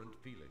different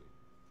feeling,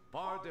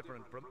 far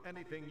different from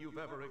anything you've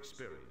ever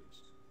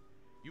experienced.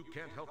 You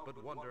can't help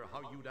but wonder how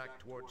you'd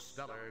act towards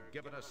Stellar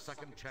given a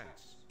second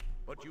chance,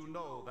 but you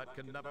know that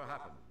can never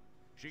happen.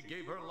 She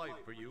gave her life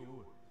for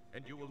you,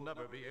 and you will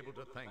never be able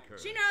to thank her.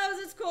 She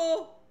knows, it's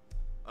cool.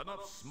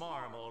 Enough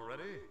smarm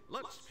already.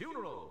 Let's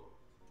funeral.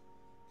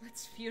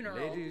 Let's funeral.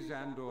 Ladies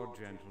and/or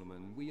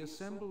gentlemen, we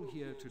assemble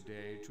here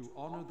today to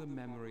honor the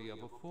memory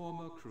of a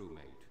former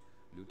crewmate,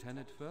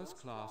 Lieutenant First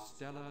Class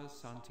Stellar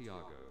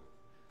Santiago.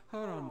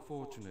 Her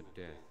unfortunate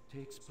death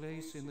takes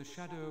place in the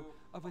shadow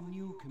of a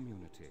new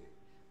community,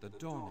 the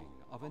dawning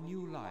of a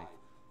new life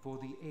for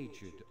the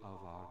aged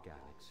of our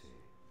galaxy.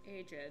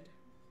 Aged.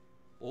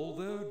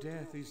 Although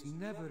death is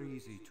never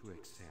easy to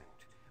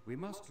accept, we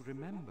must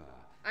remember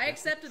I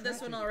accepted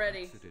this one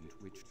already. The accident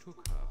which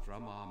took her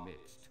from our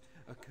midst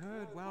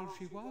occurred while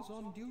she was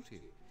on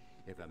duty.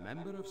 If a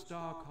member of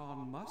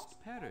StarCon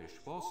must perish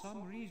for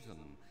some reason,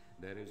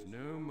 there is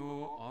no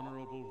more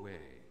honorable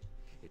way.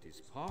 It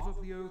is part of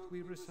the oath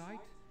we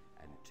recite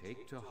and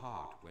take to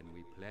heart when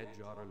we pledge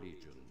our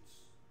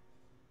allegiance.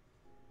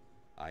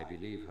 I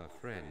believe her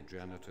friend,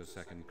 Janitor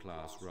Second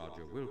Class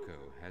Roger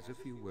Wilco, has a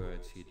few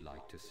words he'd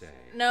like to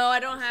say. No, I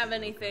don't have Wilco?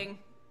 anything.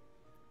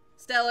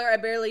 Stellar, I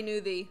barely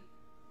knew thee.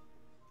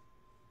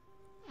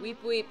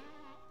 Weep, weep.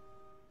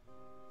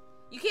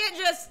 You can't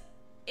just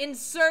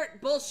insert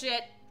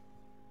bullshit.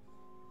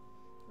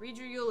 Read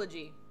your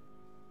eulogy.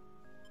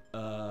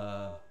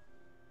 I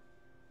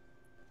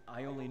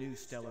only knew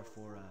Stellar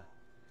for,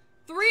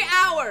 3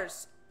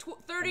 hours!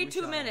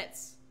 32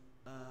 minutes.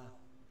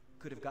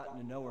 Could have gotten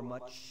to know her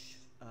much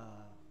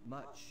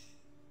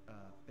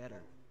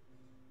better.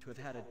 To have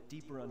had a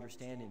deeper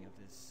understanding of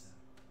this,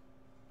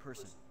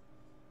 person.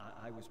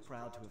 I was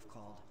proud to have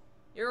called.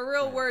 You're a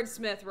real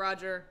wordsmith,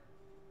 Roger.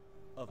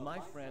 Of my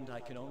friend, I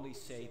can only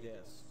say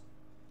this.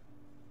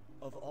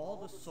 Of all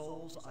the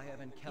souls I have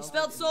encountered... You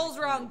spelled souls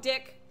wrong,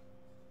 dick.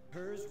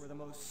 Hers were the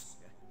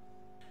most...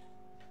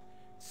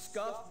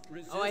 scuffed,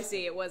 resistant... Oh, I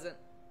see. It wasn't.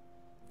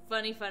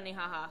 Funny, funny,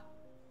 haha.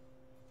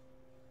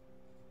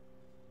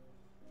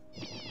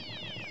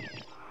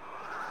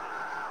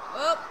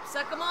 Oh,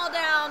 suck them all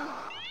down.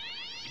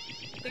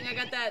 I think I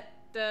got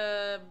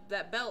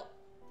that belt.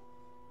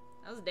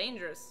 That was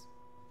dangerous.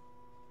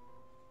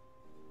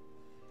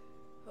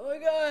 Oh my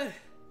god.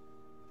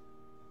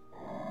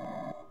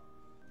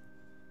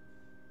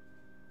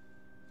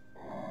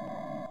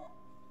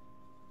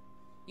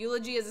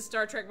 Eulogy is a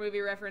Star Trek movie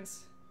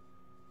reference.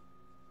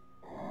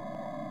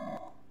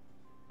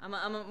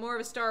 I'm more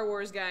of a Star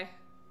Wars guy.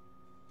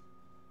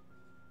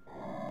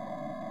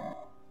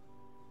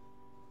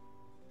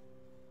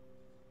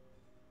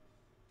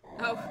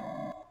 Oh.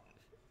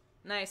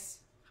 Nice.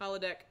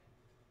 Holodeck.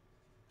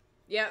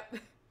 Yep.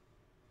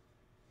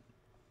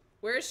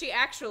 Where is she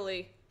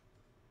actually?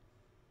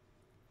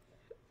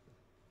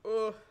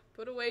 Ugh.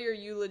 Put away your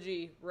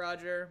eulogy,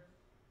 Roger.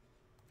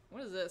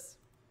 What is this?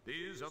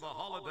 These are the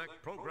holodeck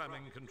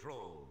programming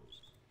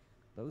controls.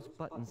 Those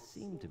buttons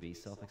seem to be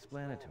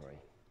self-explanatory.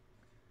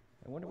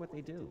 I wonder what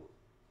they do.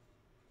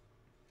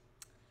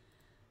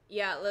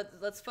 Yeah,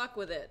 let's fuck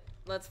with it.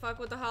 Let's fuck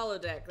with the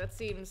holodeck. That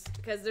seems...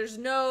 because there's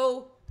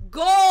no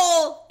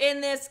goal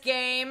in this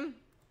game.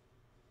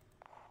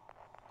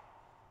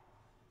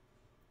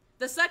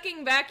 The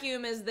sucking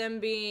vacuum is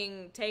them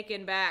being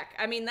taken back.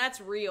 I mean,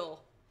 that's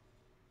real.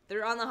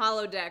 They're on the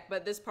holodeck,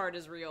 but this part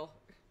is real.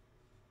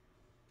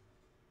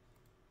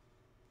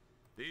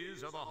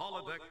 These are the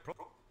holodeck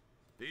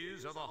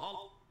These are the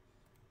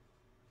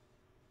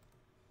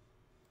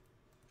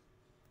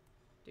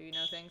Do you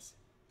know things?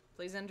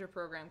 Please enter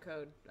program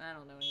code. I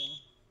don't know anything.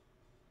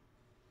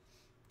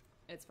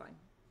 It's fine.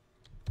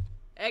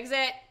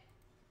 Exit!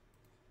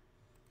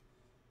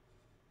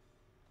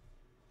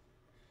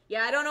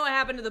 Yeah, I don't know what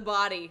happened to the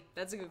body.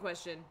 That's a good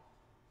question.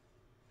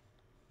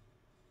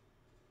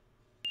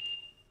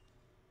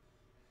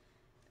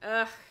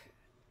 Ugh.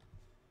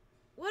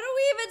 What are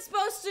we even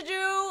supposed to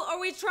do? Are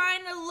we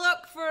trying to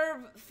look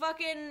for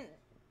fucking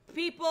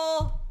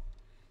people?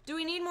 Do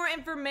we need more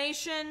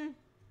information?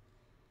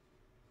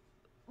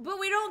 But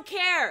we don't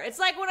care. It's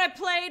like when I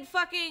played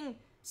fucking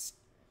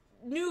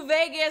New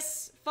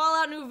Vegas,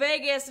 Fallout New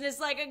Vegas, and it's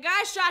like, a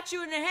guy shot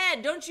you in the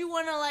head. Don't you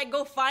want to, like,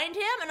 go find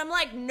him? And I'm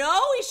like, no,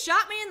 he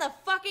shot me in the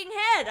fucking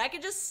head. I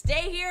could just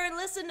stay here and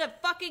listen to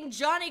fucking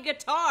Johnny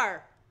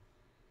Guitar.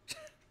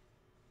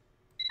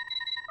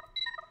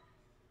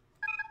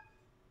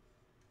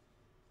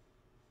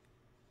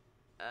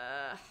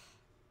 I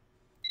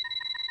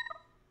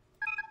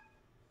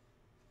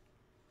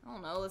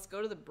don't know. Let's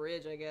go to the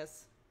bridge, I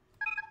guess.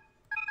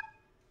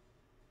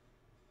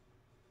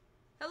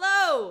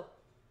 Hello!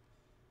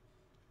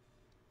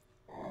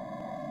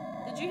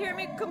 Did you hear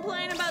hear me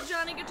complain about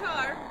Johnny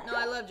Guitar. No,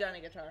 I love Johnny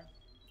Guitar.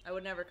 I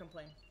would never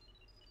complain.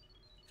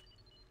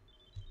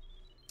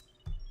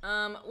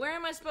 Where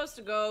am I supposed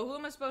to go? Who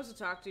am I supposed to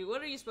talk to?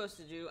 What are you supposed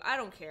to do? I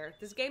don't care.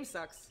 This game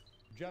sucks.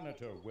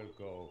 Janitor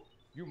Wilco,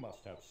 you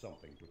must have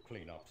something to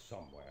clean up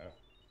somewhere.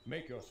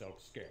 Make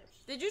yourself scarce.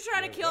 Did you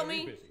try to kill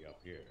me? Very busy up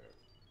here.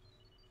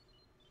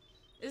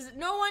 Is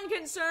no one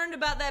concerned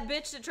about that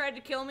bitch that tried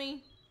to kill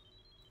me?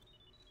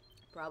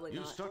 Probably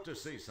not. You start to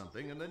say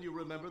something, and then you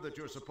remember that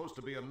you're supposed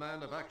to be a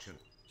man of action.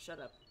 Shut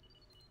up.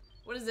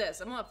 What is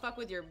this? I'm gonna fuck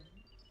with your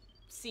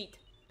seat.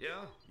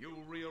 Yeah?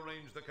 You'll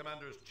rearrange the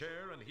commander's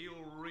chair, and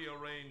he'll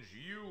rearrange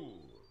you.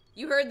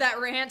 You heard that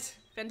rant?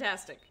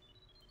 Fantastic.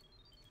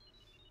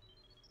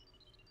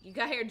 You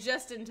got here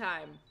just in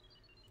time.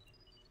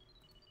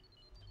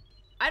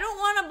 I don't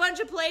want a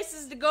bunch of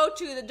places to go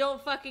to that don't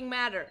fucking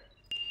matter.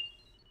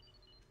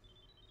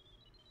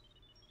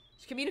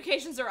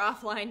 Communications are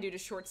offline due to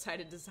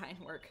short-sighted design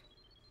work.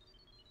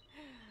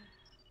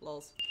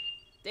 Lols.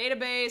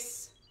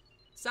 Database.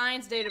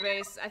 Science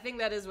database. I think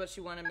that is what she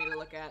wanted me to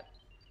look at.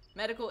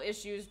 Medical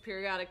issues,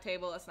 periodic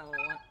table. That's not what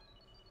I want.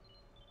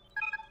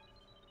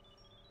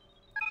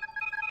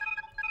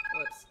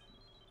 Whoops.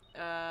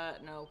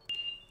 No.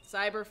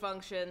 Cyber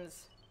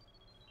functions.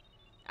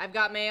 I've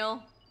got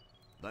mail.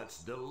 That's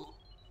still...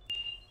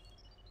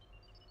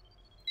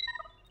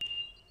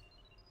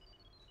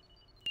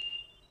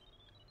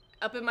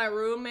 Up in my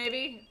room,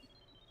 maybe?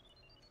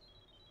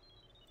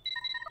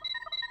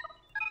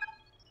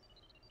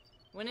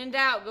 When in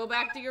doubt, go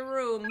back to your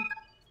room.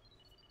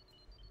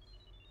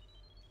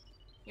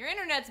 Your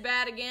internet's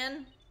bad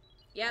again.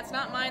 Yeah, it's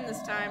not mine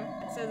this time.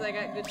 It says I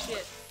got good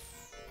shit.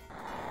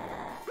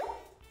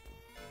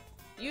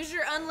 Use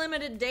your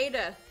unlimited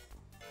data.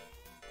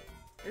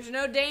 There's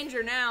no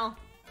danger now.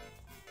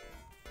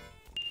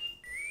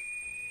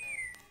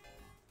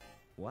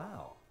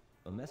 Wow,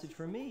 a message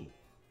from me.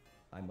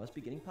 I must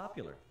be getting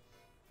popular.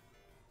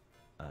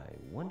 I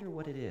wonder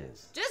what it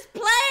is. Just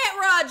play it,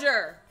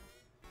 Roger!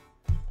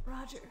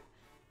 Roger,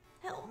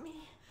 help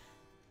me.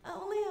 I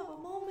only have a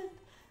moment.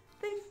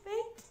 They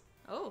faked.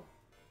 Oh.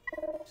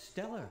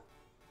 Stellar,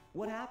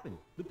 what happened?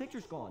 The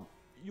picture's gone.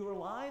 You're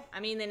alive? I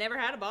mean, they never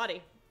had a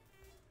body.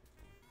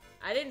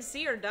 I didn't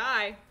see her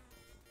die.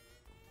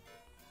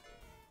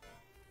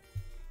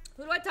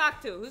 Who do I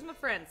talk to? Who's my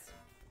friends?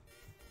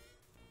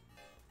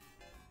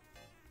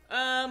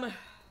 I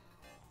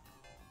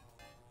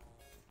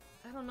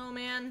don't know,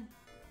 man.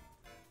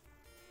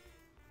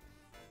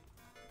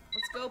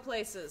 Let's go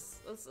places.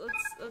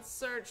 Let's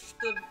search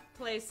the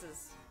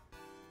places.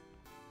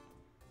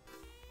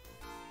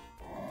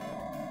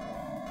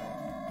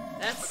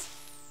 That's...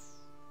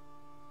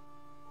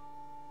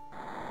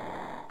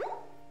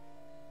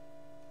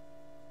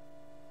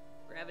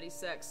 Gravity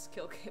sucks.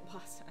 Kill Kate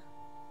Bossa.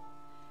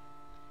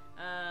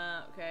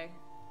 Okay.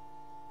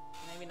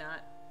 Maybe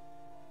not.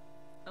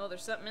 Oh,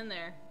 there's something in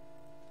there.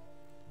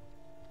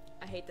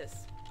 I hate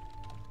this.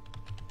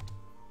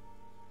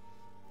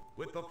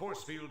 With the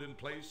force field in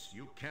place,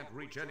 you can't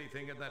reach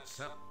anything in that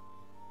cell.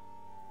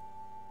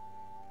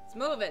 It's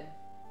moving.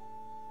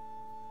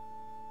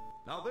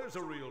 Now there's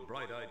a real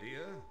bright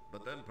idea,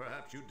 but then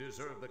perhaps you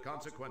deserve the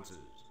consequences.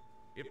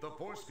 If the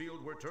force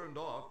field were turned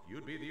off,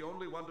 you'd be the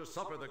only one to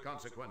suffer the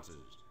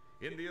consequences.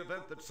 In the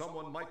event that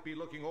someone might be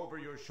looking over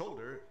your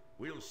shoulder,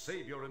 we'll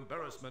save your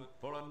embarrassment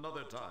for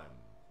another time.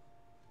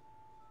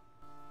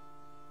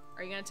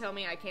 Are you gonna tell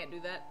me I can't do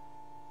that?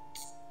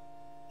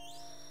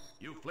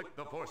 You flick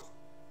the force...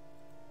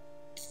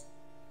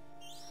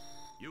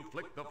 You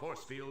flick the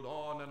force field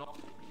on and off.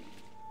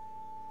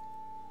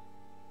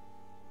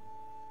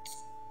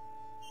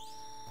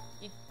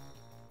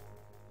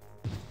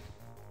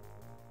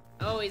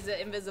 Oh, he's an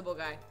invisible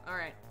guy.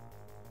 Alright.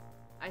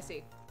 I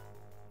see.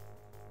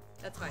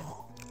 That's fine.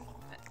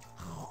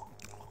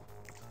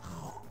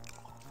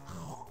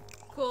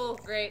 Cool,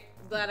 great.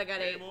 Glad I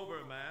got 8. Game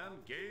over, man.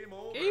 Game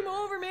over. Game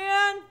over,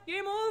 man!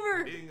 Game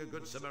over! Being a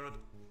good Samaritan.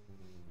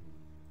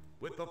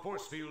 With the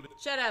force field...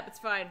 Shut up, it's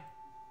fine.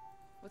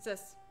 What's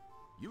this?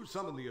 You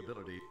summon the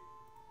ability.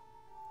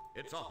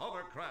 It's a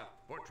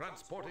hovercraft for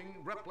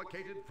transporting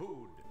replicated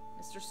food.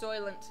 Mr.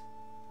 Soylent.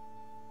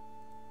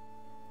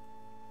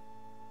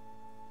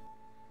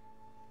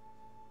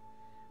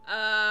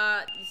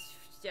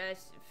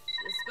 Just,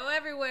 let's go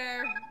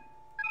everywhere.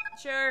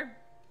 Sure.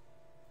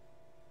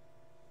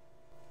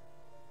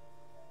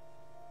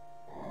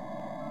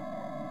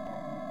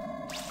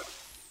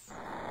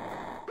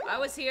 I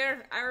was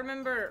here. I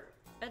remember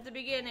at the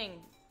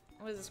beginning.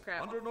 What is this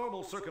crap? Under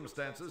normal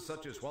circumstances,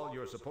 such as while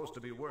you're supposed to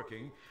be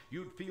working,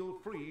 you'd feel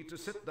free to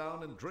sit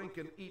down and drink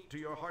and eat to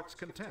your heart's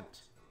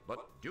content. But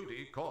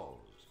duty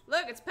calls.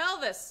 Look, it's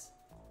Pelvis.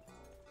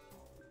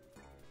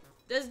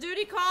 Does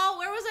duty call?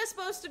 Where was I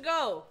supposed to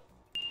go?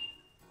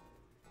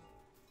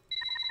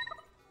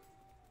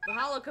 The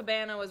Hollow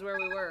Cabana was where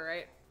we were,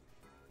 right?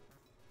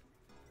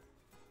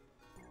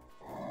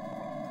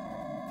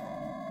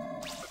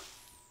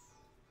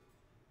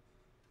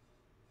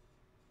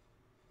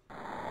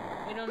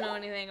 We don't know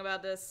anything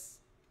about this.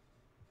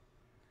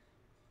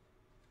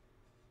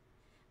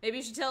 Maybe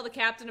you should tell the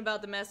captain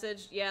about the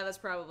message. Yeah, that's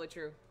probably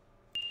true.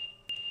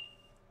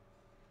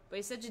 But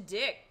he's such a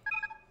dick.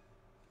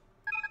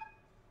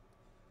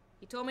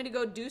 He told me to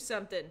go do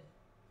something.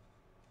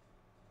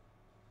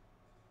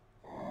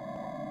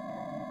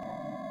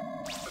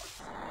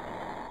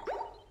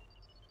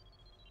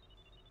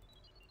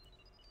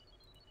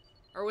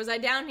 Or was I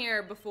down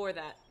here before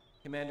that?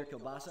 Commander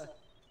Kilbasa,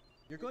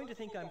 you're going to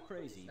think I'm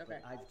crazy, Okay.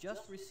 but I've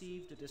just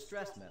received a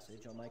distress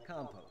message on my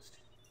compost.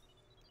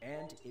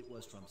 And it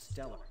was from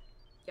Stellar.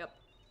 Yep.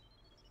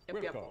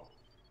 Wilco,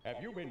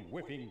 have you been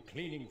whipping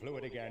cleaning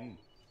fluid again?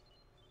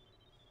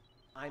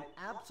 I'm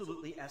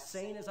absolutely as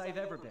sane as I've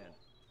ever been.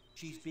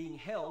 She's being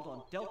held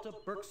on Delta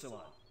Berxilon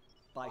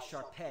by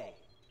Sharpay.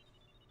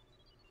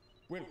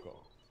 Wilco,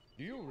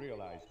 do you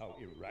realize how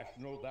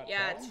irrational that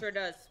Yeah, sounds? it sure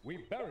does. We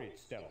buried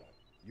Stella.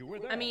 You were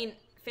there. I mean,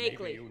 fakely.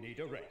 Maybe you need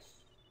a rest.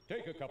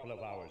 Take a couple of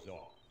hours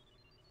off.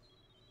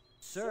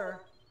 Sir,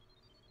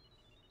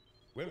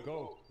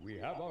 Wilco, we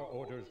have our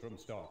orders from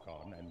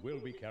StarCon and we'll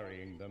be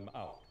carrying them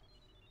out.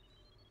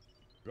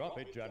 Drop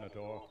it,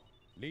 Janitor.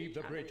 Leave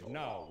the bridge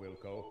now,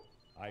 Wilco.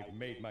 I've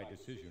made my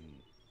decision.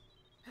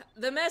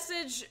 The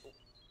message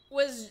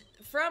was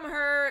from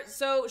her,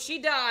 so she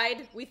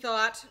died, we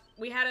thought.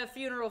 We had a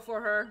funeral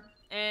for her,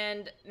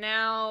 and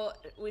now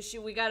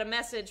we got a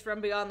message from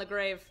beyond the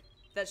grave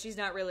that she's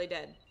not really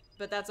dead.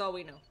 But that's all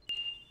we know.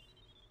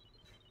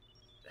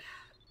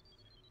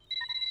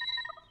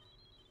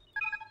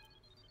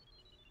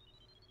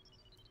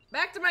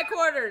 Back to my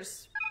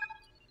quarters.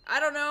 I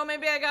don't know,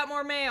 maybe I got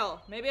more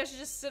mail. Maybe I should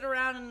just sit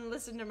around and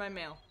listen to my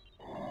mail.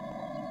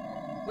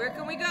 Where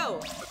can we go?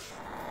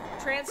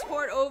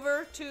 Transport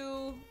over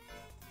to...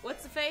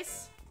 What's the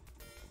face?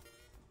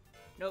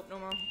 Nope, no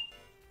more.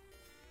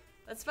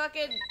 Let's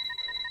fucking...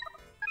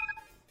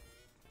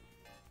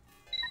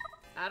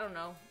 I don't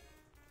know.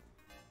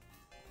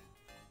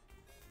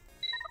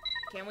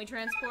 Can we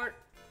transport?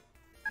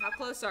 How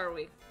close are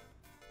we?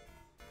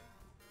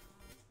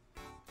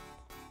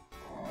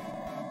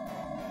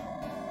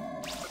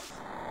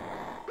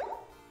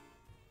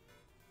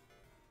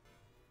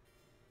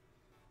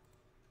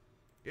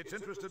 It's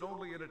interested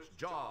only in its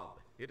job.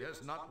 It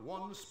has not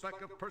one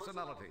speck of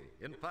personality.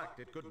 In fact,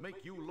 it could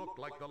make you look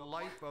like the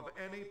life of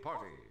any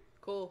party.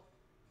 Cool.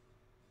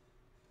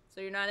 So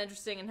you're not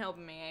interested in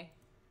helping me, eh?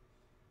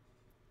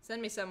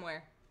 Send me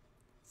somewhere.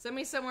 Send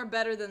me somewhere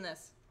better than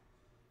this.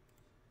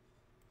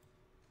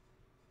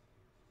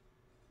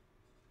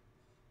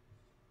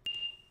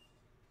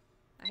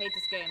 I hate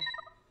this game.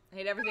 I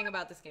hate everything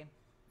about this game.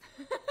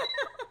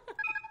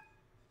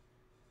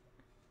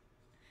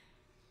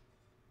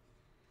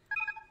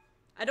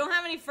 I don't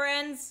have any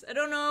friends. I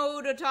don't know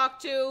who to talk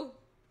to.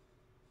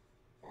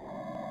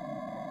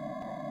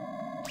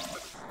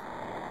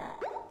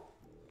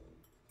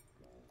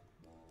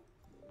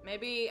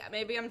 Maybe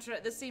I'm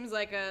this seems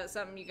like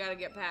something you gotta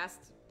get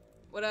past.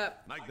 What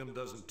up? Magnum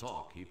doesn't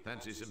talk. He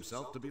fancies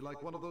himself to be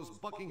like one of those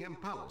Buckingham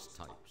Palace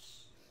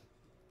types.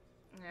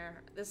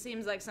 There. This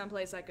seems like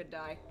someplace I could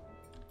die.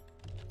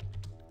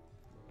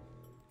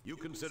 You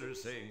consider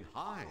saying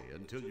hi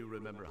until you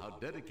remember how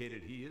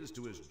dedicated he is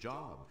to his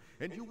job,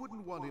 and you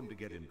wouldn't want him to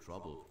get in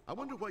trouble. I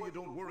wonder why you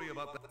don't worry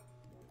about that.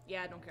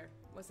 Yeah, I don't care.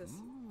 What's this?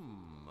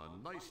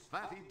 A nice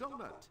fatty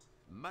donut.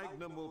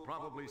 Magnum will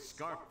probably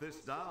scarf this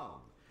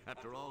down.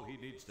 After all, he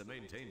needs to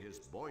maintain his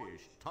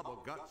boyish tub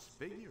of guts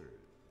figure.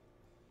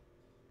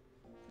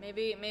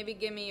 Maybe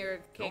give me your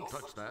cakes.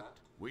 Don't touch that.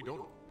 We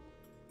don't.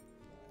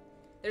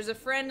 There's a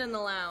friend in the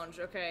lounge.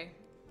 Okay.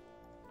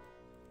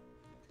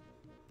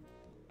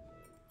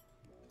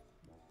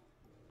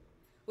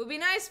 Would be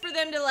nice for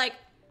them to, like,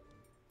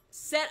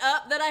 set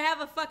up that I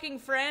have a fucking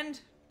friend.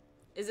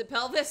 Is it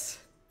Pelvis?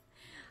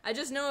 I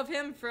just know of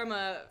him from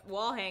a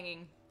wall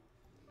hanging.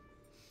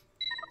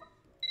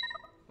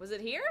 Was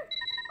it here?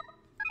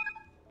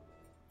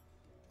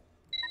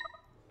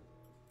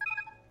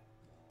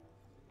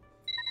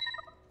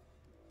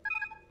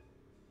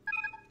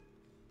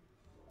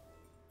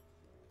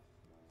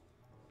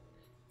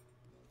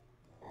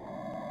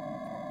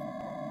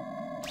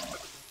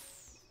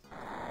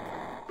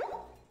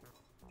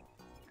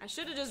 I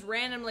should have just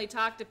randomly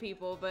talked to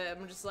people, but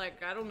I'm just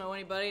like, I don't know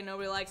anybody,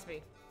 nobody likes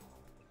me.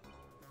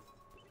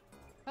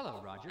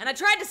 Hello, Roger. And I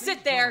tried to Please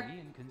sit there. join me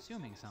in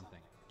consuming something.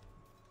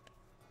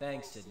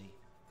 thanks, Sydney.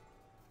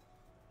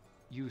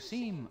 You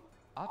seem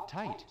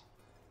uptight.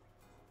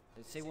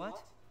 Say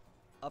what?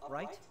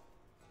 Upright?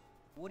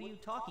 What are you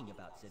talking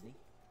about, Sydney?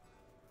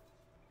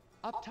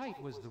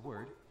 Uptight was the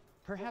word.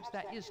 Perhaps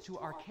that is too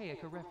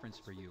archaic a reference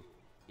for you.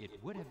 It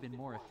would have been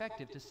more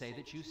effective to say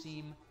that you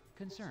seem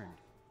concerned.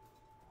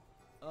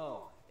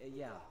 Oh,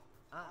 yeah.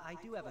 I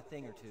do have a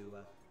thing or two,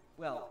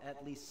 well,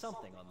 at least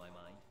something on my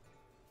mind.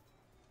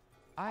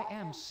 I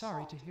am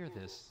sorry to hear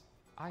this.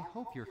 I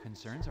hope your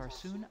concerns are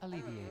soon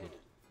alleviated.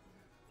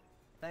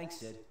 Thanks,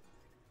 Sid.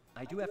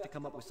 I do have to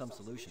come up with some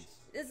solutions.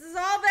 This is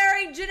all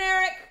very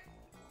generic.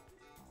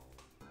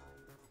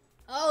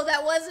 Oh,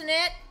 that wasn't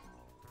it?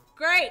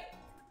 Great.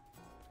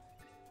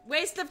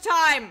 Waste of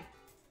time.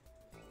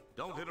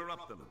 Don't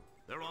interrupt them.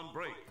 They're on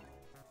break.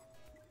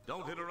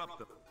 Don't interrupt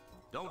them.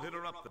 Don't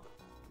interrupt them.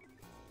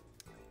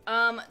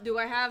 Do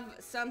I have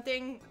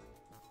something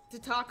to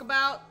talk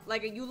about?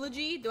 Like a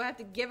eulogy? Do I have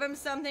to give him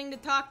something to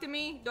talk to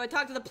me? Do I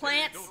talk to the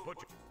plants? Don't put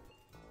your...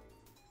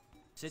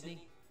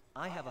 Sydney,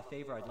 I have a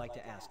favor I'd like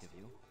to ask of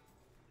you.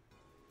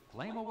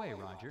 Flame away,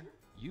 Roger.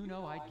 You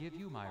know I'd give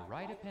you my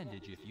right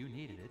appendage if you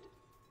needed it.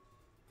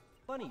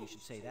 Funny you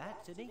should say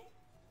that, Sydney.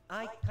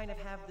 I kind of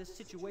have this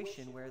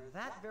situation where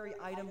that very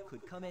item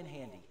could come in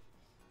handy.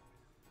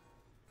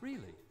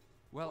 Really?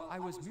 Well, I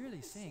was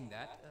merely saying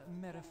that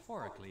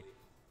metaphorically.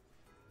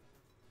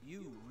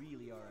 You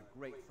really are a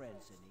great friend,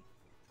 Sydney.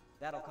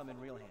 That'll come in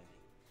real handy.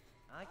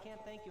 I can't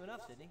thank you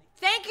enough, Sydney.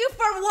 Thank you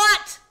for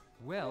what?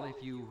 Well,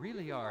 if you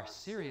really are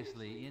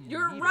seriously in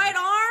Your need right of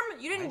it,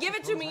 arm? You didn't I give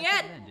it to suppose me I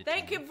yet. could lend it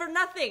Thank to you for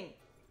nothing.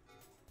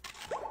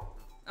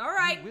 All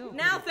right, You will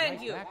now give it thank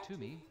right you. back to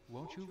me,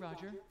 won't you,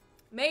 Roger?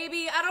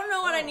 Maybe. I don't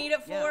know what I need it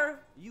Yeah, for.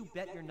 you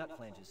bet your nut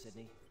flanges,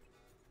 Sydney.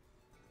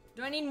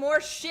 Do I need more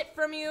shit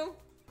from you?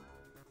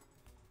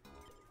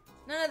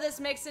 None of this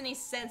makes any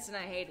sense and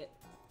I hate it.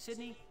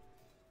 Sydney,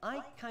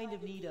 I kind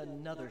of need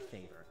another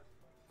favor.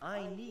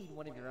 I need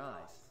one of your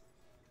eyes.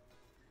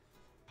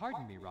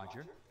 Pardon me,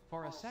 Roger.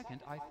 For a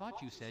second, I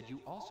thought you said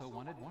you also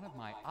wanted one of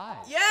my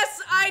eyes.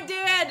 Yes, I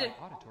did!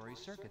 My auditory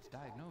circuits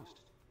diagnosed.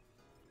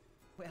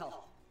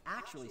 Well,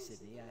 actually,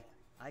 Sydney,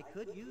 I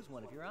could use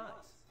one of your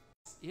eyes.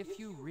 If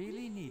you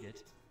really need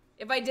it,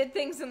 If I did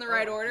things in the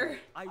right order.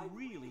 I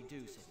really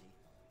do, Sydney.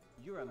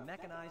 You're a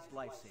mechanized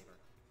lifesaver.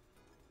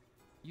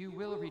 you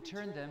will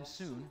return them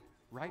soon,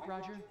 right,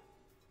 Roger?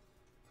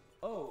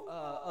 Oh,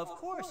 of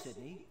course,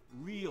 Sydney.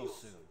 Real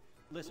soon.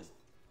 Listen,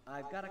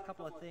 I've got a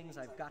couple of things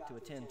I've got to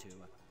attend to.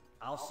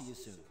 I'll see you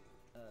soon.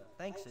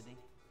 Thanks, Sydney.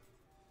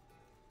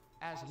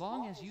 As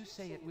long as you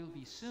say it will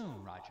be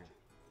soon, Roger.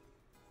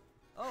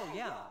 Oh,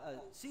 yeah.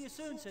 See you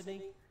soon,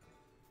 Sydney.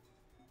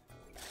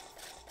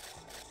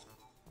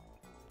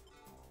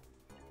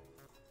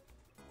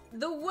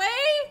 The way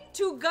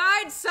to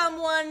guide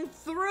someone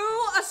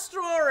through a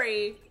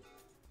story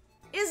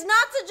is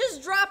not to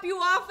just drop you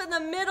off in the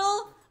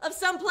middle of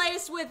some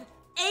place with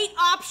 8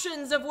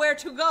 options of where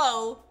to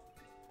go.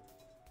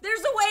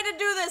 There's a way to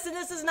do this, and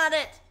this is not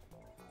it.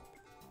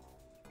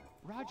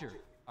 Roger,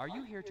 are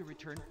you here to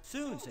return?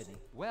 Soon, Sydney.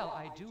 Well,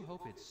 I do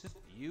hope it's soon.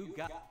 You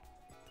got...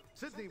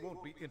 Sydney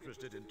won't be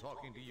interested in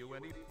talking to you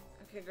any...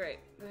 Okay, great.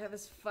 I have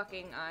his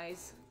fucking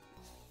eyes.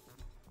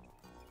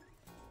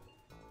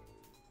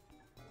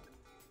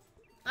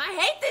 I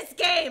hate this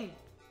game!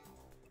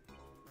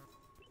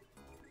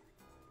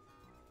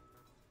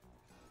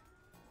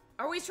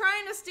 Are we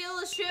trying to steal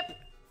a ship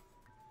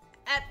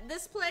at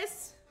this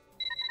place?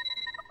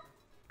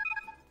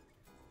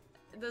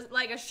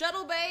 Like a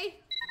shuttle bay?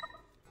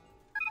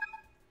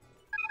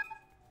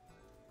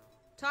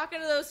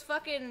 Talking to those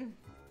fucking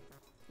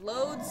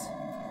loads?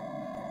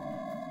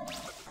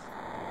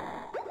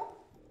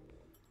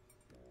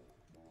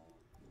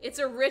 It's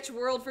a rich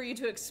world for you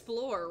to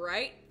explore,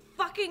 right?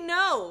 Fucking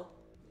no!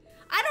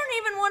 I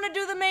don't even want to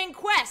do the main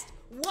quest.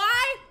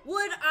 Why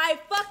would I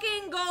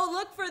fucking go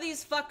look for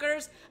these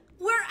fuckers?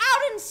 We're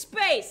out in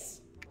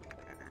space.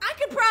 I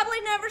could probably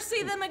never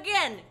see them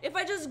again if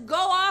I just go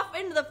off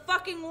into the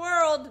fucking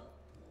world.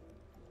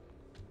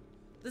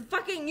 The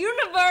fucking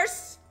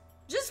universe.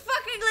 Just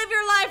fucking live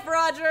your life,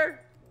 Roger.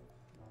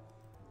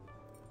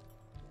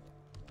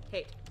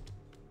 Hey.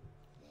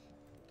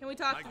 Can we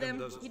talk to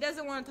them? He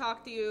doesn't want to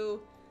talk to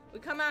you. We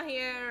come out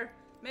here.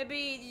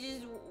 Maybe you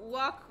just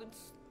walk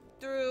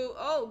through.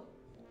 Oh,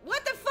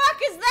 what the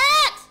fuck is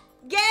that?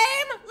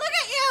 Game? Look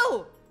at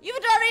you! You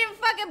don't even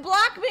fucking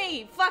block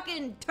me,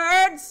 fucking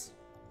turds!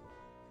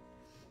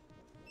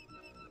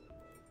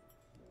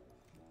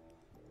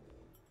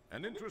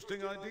 An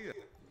interesting idea.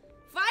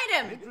 Fight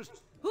him!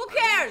 Who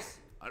cares?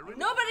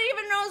 Nobody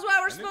even knows why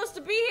we're supposed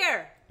to be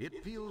here.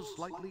 It feels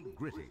slightly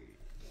gritty.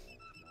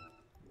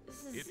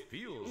 It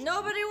feels...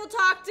 Nobody will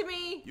talk to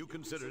me. You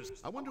consider...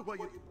 I wonder why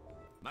you...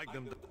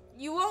 Magnum...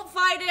 You won't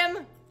fight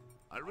him.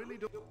 I really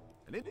don't...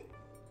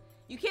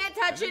 You can't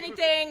touch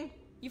anything.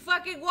 You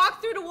fucking walk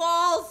through the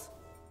walls.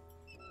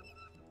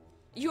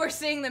 You are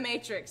seeing the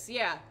Matrix,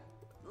 yeah.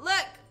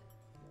 Look.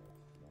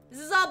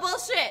 This is all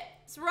bullshit.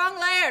 It's the wrong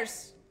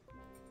layers.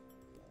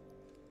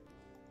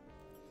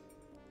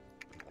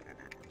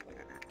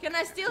 Can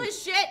I steal his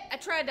shit? I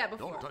tried that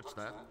before. Don't touch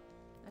that.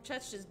 I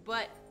touched his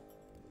butt.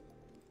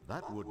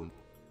 That wouldn't...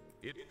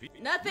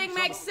 Nothing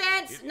makes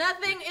sense.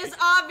 Nothing is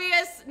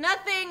obvious.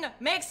 Nothing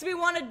makes me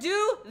want to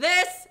do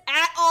this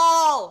at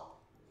all.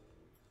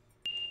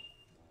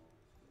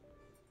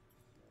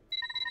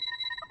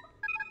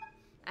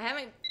 I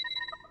haven't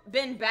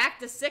been back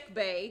to sick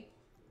bay.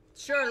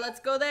 Sure, let's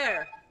go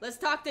there. Let's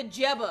talk to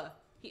Jebba.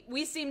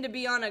 We seem to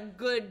be on a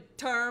good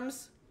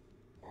terms.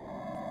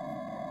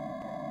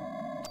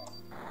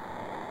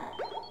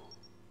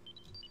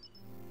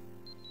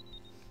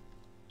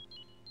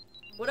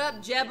 What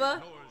up,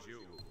 Jebba?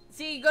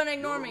 See, you're gonna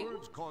ignore me.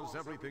 Words cause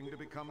everything to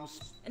become...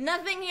 And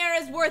nothing here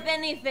is worth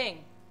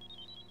anything.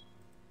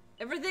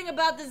 Everything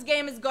about this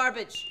game is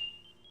garbage.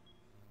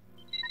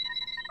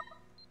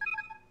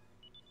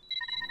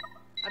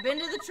 I've been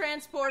to the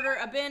transporter.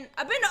 I've been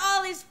to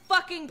all these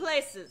fucking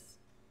places.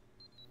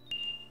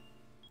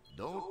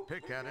 Don't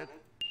pick at it.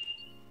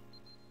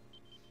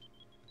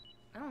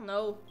 I don't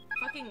know.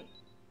 Fucking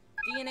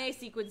DNA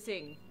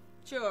sequencing.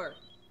 Sure.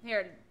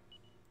 Here.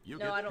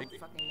 No, I don't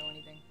fucking know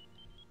anything.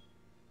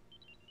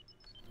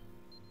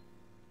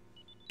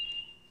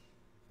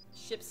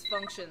 Ship's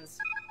functions.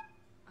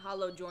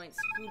 Hollow joints.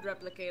 Food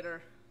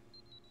replicator.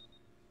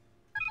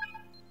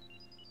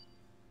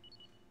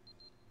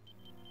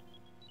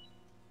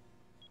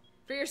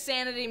 For your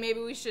sanity, maybe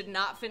we should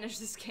not finish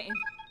this game.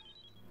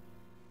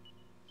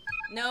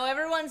 No,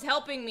 everyone's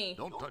helping me.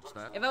 Don't touch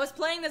that. If I was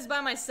playing this by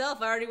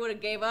myself, I already would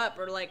have gave up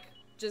or like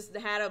just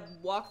had a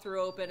walkthrough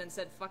open and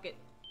said fuck it.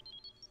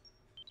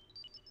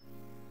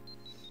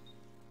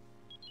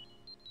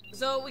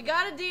 So we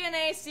got a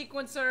DNA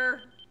sequencer.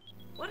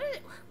 Why do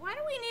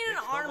we need an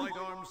arm? Light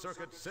arm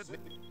circuit,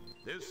 Sydney.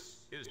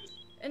 This is.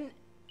 And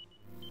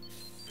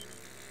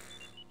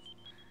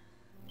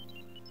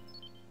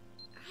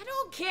I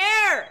don't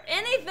care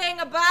anything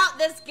about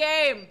this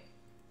game.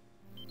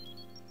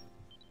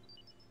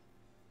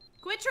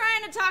 Quit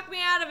trying to talk me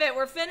out of it.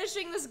 We're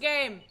finishing this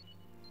game.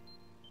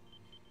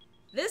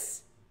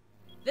 This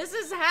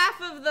is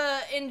half of the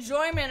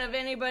enjoyment of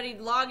anybody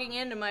logging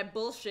into my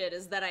bullshit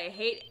is that I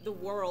hate the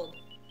world.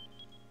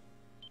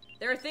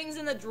 There are things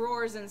in the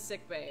drawers in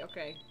sickbay.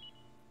 Okay.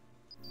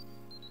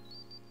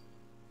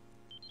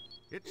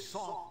 It's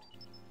soft.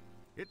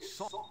 It's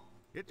soft.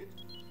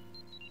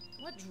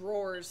 What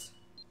drawers?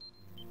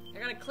 I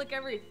gotta click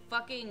every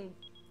fucking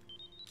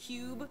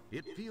cube.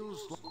 It feels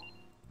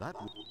like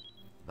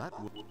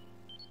that would.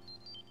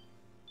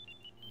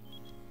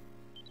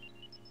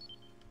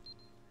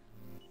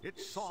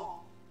 It's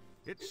soft.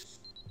 It's.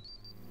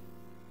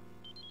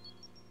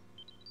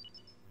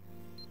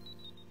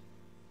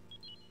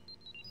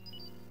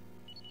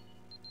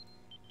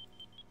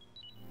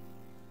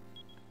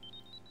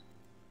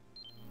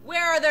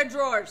 Where are their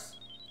drawers?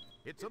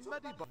 It's a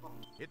medibug.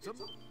 It's a.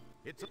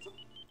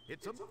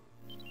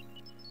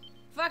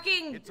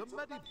 Fucking. It's a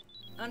medibug.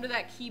 Under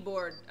that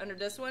keyboard. Under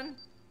this one?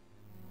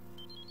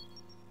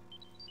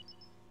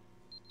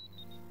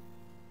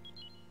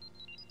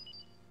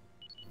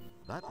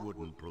 That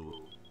wouldn't prove.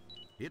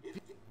 It.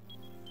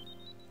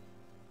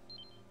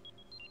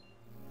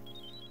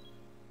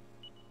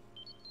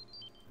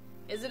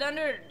 Is it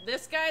under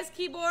this guy's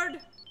keyboard?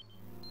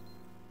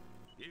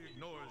 He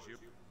ignores you.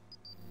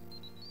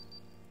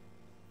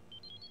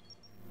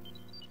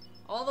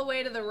 All the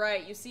way to the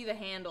right, you see the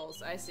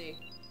handles. I see.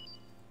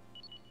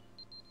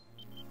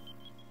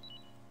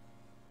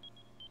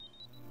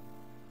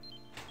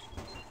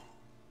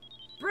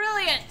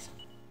 Brilliant!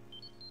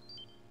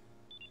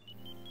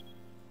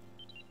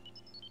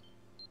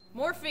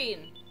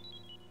 Morphine.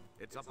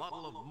 It's a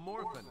bottle of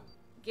morphine.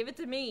 Give it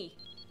to me.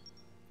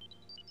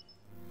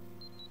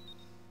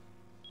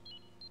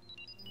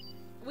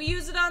 We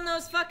use it on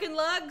those fucking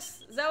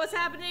lugs? Is that what's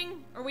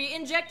happening? Or we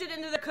inject it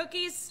into the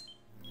cookies?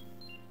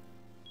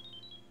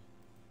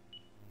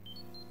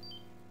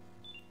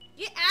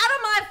 Get out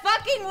of my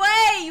fucking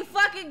way, you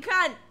fucking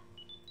cunt!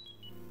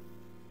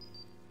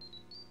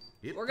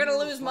 We're gonna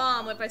lose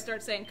Mom if I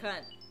start saying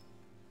cunt.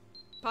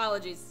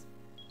 Apologies.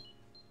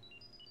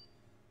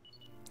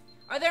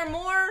 Are there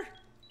more?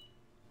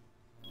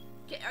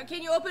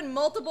 Can you open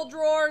multiple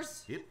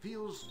drawers? It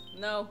feels...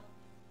 No.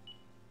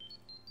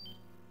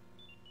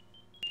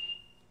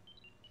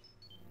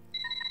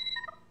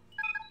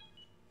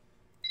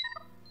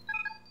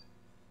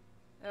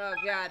 Oh,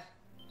 God.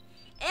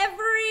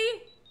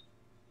 Every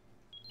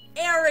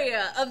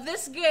area of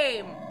this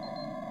game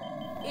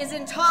is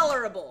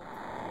intolerable.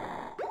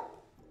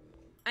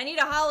 I need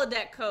a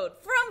holodeck code.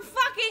 From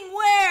fucking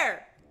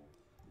where?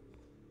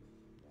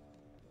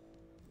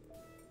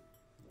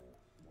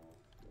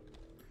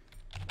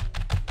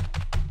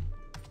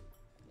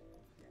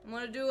 I'm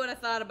gonna do what I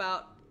thought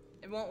about.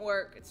 It won't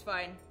work. It's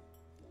fine.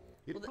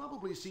 It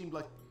probably seemed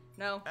like...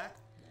 No.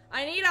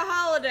 I need a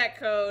holodeck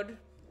code.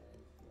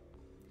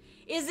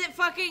 Is it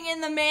fucking in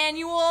the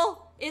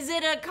manual? Is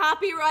it a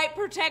copyright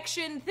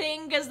protection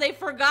thing because they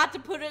forgot to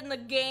put it in the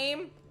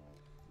game?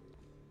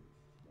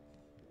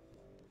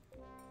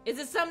 Is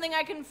it something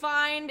I can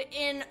find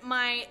in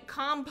my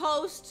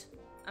compost?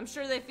 I'm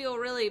sure they feel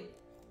really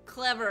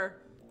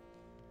clever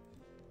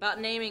about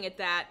naming it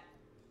that.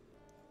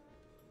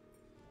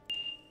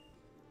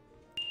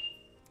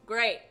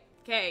 Great.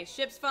 Okay,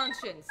 ship's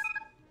functions.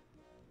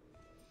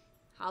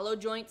 Hollow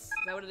joints, is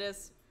that what it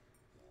is?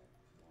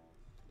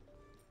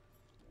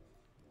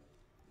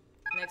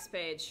 Next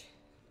page.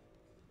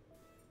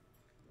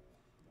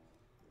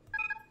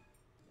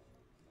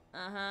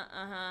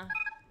 Uh-huh.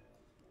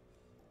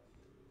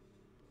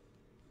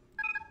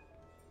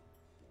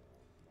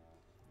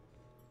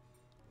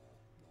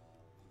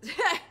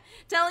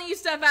 Telling you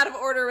stuff out of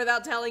order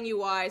without telling you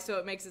why, so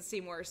it makes it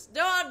seem worse.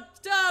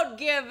 Don't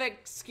give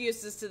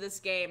excuses to this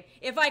game.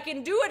 If I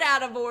can do it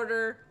out of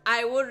order,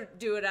 I would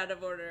do it out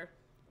of order.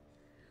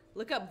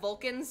 Look up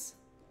Vulcans.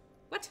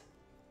 What?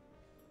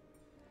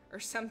 Or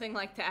something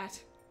like that.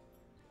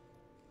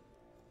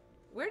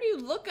 Where do you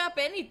look up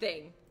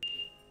anything?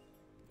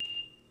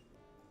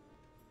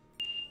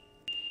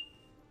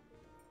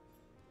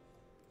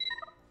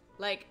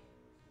 Like,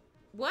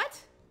 what?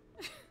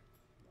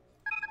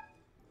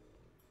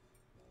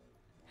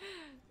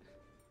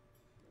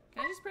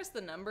 Can I just press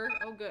the number?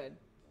 Oh, good.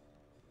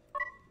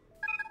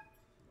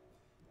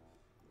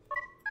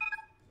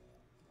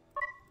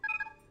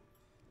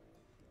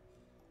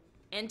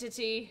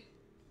 Entity.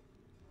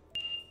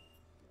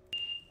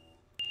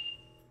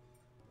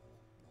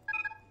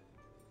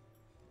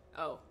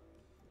 Oh.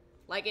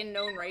 Like in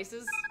known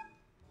races?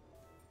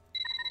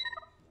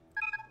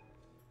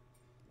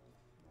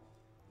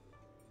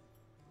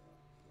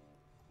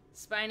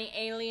 Spiny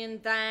alien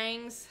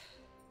things.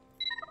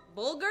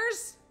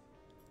 Bulgars?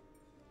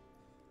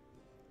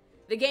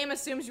 The game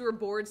assumes you were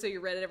bored, so you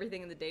read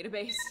everything in the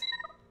database.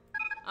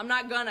 I'm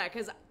not gonna,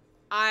 because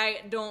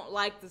I don't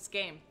like this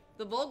game.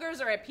 The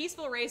Vulgars are a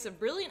peaceful race of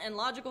brilliant and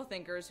logical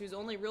thinkers whose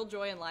only real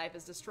joy in life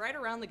is to stride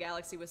around the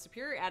galaxy with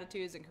superior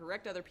attitudes and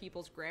correct other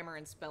people's grammar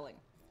and spelling.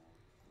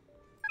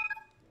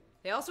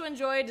 They also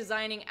enjoy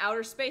designing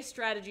outer space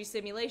strategy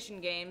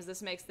simulation games.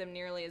 This makes them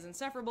nearly as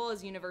insufferable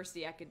as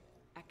university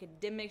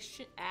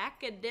academicians,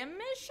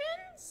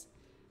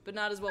 but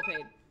not as well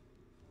paid.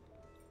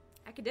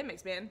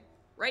 Academics, man.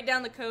 Write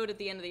down the code at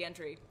the end of the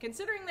entry.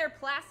 Considering their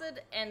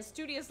placid and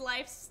studious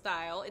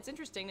lifestyle, it's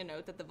interesting to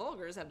note that the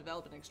Vulgars have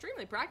developed an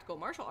extremely practical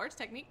martial arts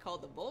technique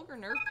called the Vulgar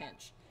Nerve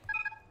Pinch.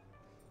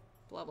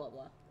 Blah, blah,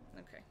 blah.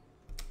 Okay.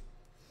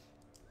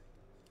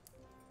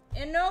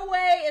 In no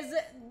way is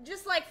it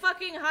just like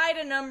fucking hide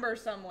a number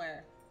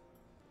somewhere.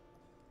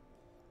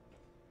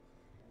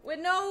 With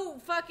no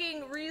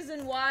fucking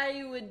reason why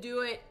you would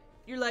do it.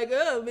 You're like,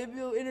 oh, maybe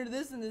I'll enter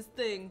this in this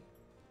thing.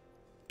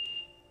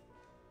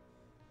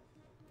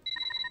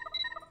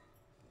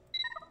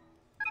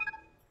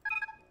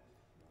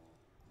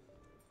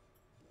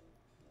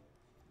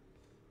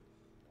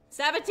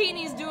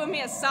 Sabatini's doing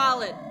me a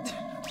solid.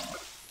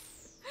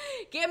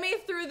 Get me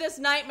through this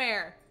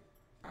nightmare.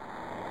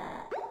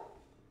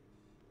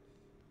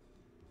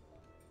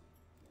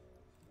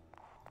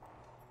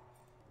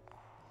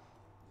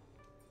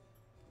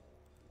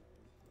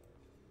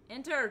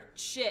 Enter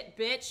shit,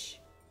 bitch.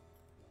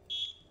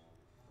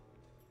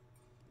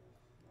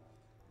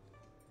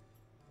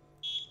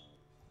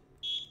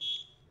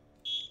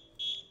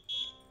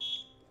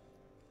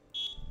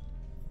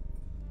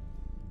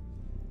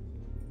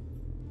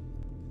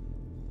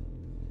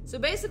 So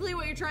basically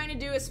what you're trying to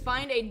do is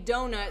find a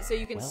donut so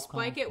you can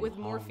spike it with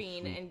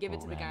morphine and give it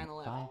to the guy on the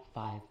left.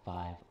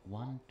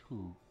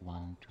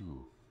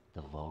 555-1212,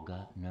 the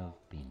Vulgar Nerve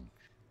Pinch.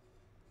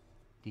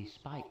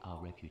 Despite our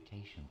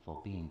reputation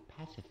for being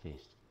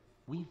pacifists,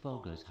 we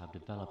Vulgars have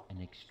developed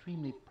an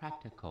extremely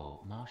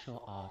practical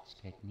martial arts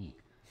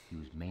technique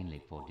used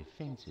mainly for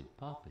defensive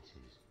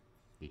purposes.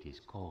 It is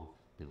called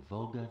the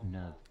Vulgar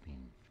Nerve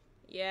Pinch.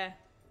 Yeah.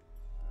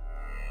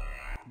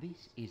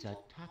 This is a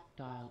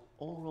tactile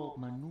oral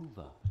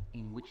maneuver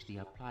in which the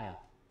applier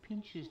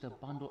pinches the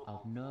bundle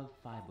of nerve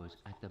fibers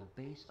at the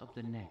base of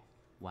the neck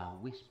while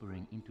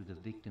whispering into the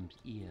victim's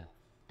ear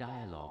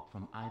dialogue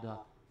from either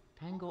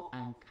Tango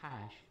and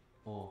Cash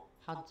or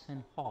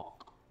Hudson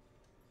Hawk.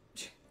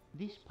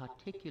 This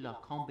particular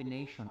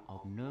combination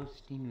of nerve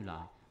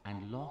stimuli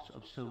and loss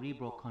of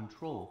cerebral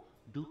control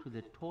due to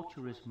the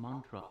torturous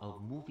mantra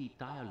of movie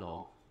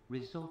dialogue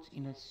results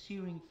in a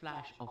searing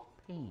flash of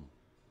pain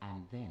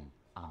and then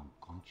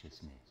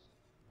unconsciousness.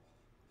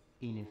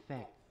 In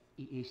effect,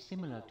 it is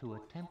similar to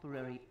a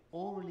temporary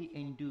orally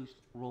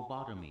induced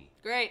robotomy.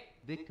 Great.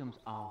 Victims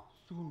are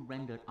soon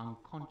rendered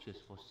unconscious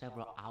for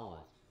several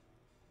hours.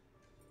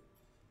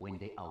 When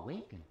they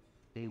awaken,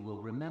 they will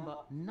remember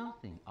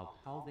nothing of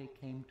how they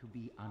came to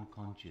be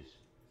unconscious,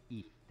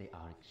 if they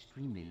are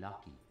extremely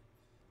lucky.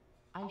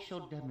 I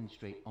shall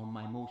demonstrate on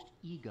my most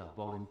eager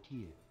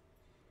volunteer.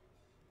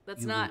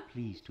 That's you not... will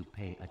please to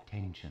pay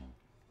attention.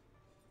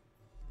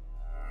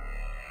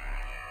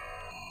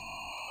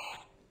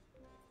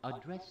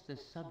 Address the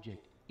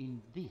subject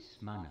in this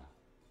manner.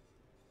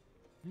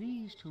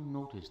 Please to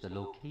notice the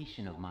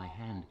location of my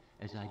hand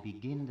as I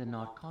begin the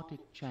narcotic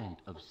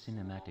chant of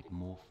cinematic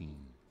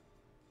morphine.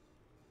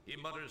 He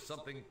mutters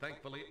something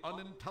thankfully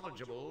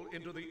unintelligible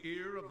into the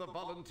ear of the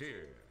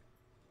volunteer.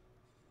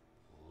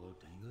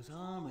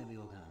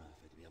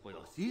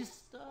 He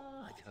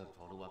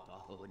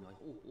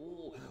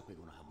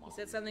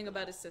said something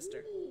about his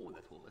sister. We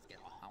have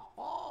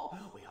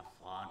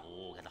fun.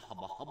 Oh, get a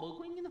hubba hubba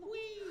going in the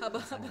Hubba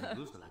hubba.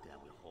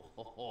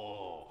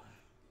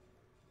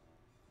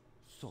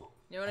 So,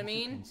 you know what I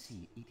mean? You can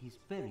see, it is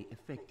very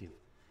effective.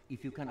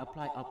 If you can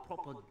apply a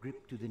proper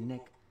grip to the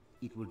neck,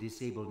 it will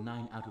disable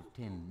 9 out of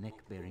 10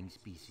 neck-bearing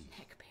species.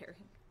 Neck-bearing.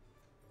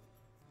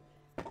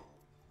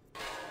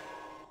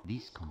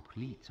 This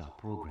completes our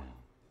program.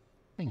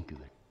 Thank you.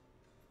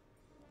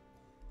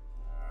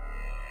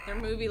 They're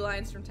movie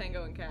lines from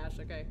Tango and Cash,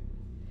 okay.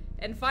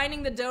 And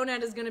finding the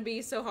donut is gonna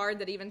be so hard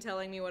that even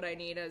telling me what I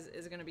need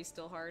is gonna be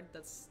still hard.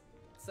 That's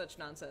such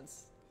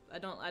nonsense. I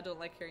don't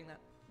like hearing that.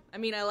 I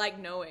mean, I like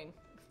knowing,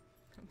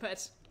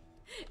 but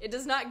It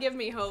does not give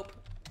me hope.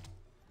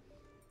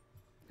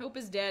 Hope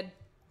is dead.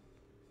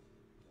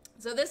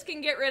 So this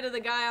can get rid of the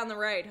guy on the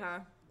right, huh?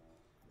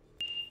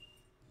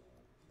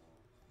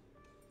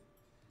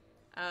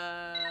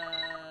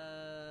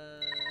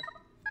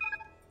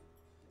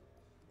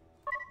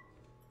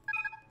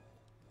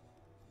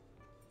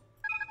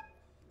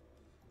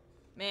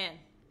 Man.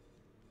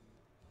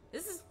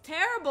 This is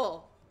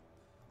terrible.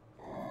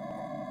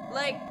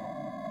 Like,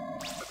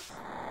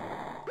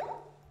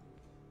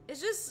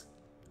 it's just,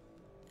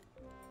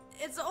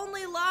 it's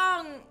only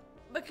long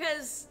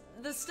because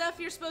the stuff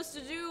you're supposed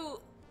to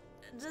do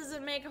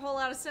doesn't make a whole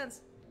lot of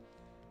sense.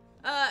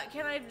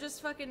 Can I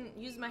just fucking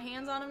use my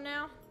hands on him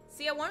now?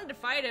 See, I wanted to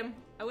fight him.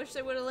 I wish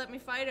they would have let me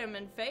fight him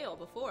and fail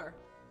before.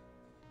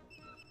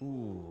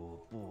 Ooh,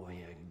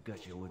 boy, I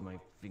got you with my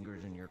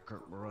fingers in your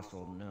Kurt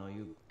Russell. Now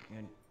you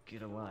can't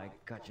get away. I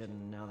got you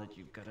now that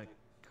you've got a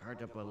hard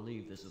to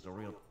believe this is a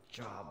real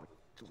job.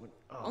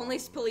 Oh. Only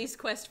Police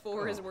Quest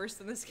 4 is worse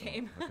than this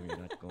game. How come you're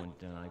not going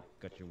down? I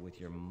got you with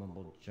your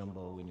mumbo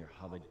jumbo and your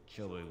hubba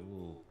chubba.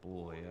 Ooh,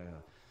 boy,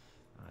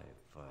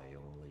 if I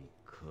only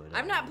could.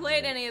 I've not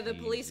played any of the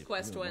Police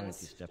Quest ones. Why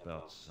don't you step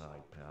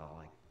outside,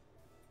 pal?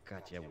 I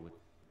got you with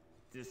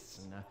this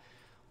and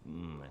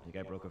I think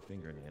I broke a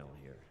fingernail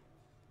here.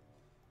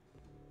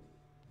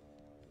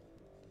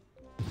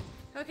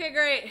 Okay,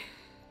 great.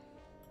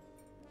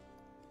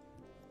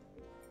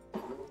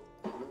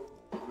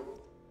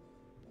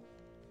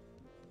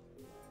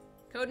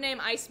 Codename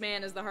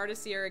Iceman is the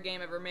hardest Sierra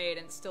game ever made,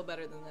 and it's still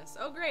better than this.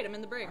 Oh great, I'm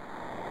in the brig.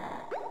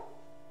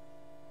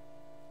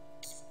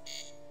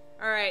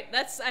 Alright,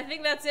 I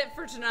think that's it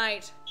for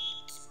tonight.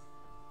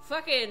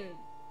 Fucking,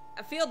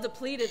 I feel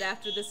depleted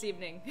after this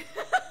evening.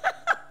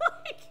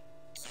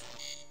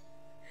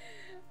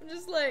 I'm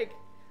just like,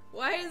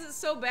 why is it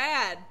so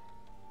bad?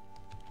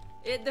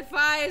 It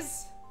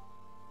defies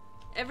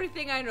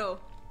everything I know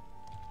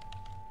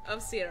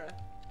of Sierra.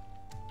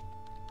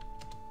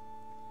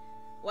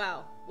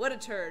 Wow, what a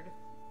turd.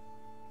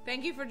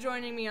 Thank you for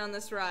joining me on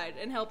this ride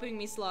and helping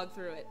me slog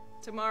through it.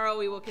 Tomorrow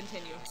we will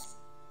continue.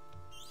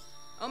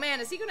 Oh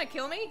man, is he gonna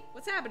kill me?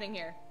 What's happening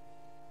here?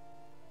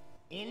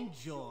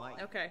 Enjoy.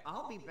 Okay.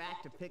 I'll be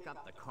back to pick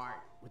up the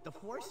cart. With the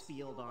force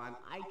field on,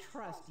 I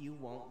trust you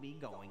won't be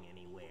going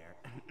anywhere.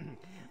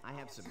 I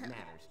have some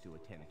matters to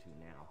attend to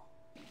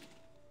now.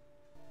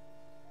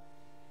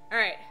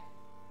 Alright.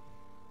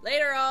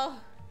 Later, all.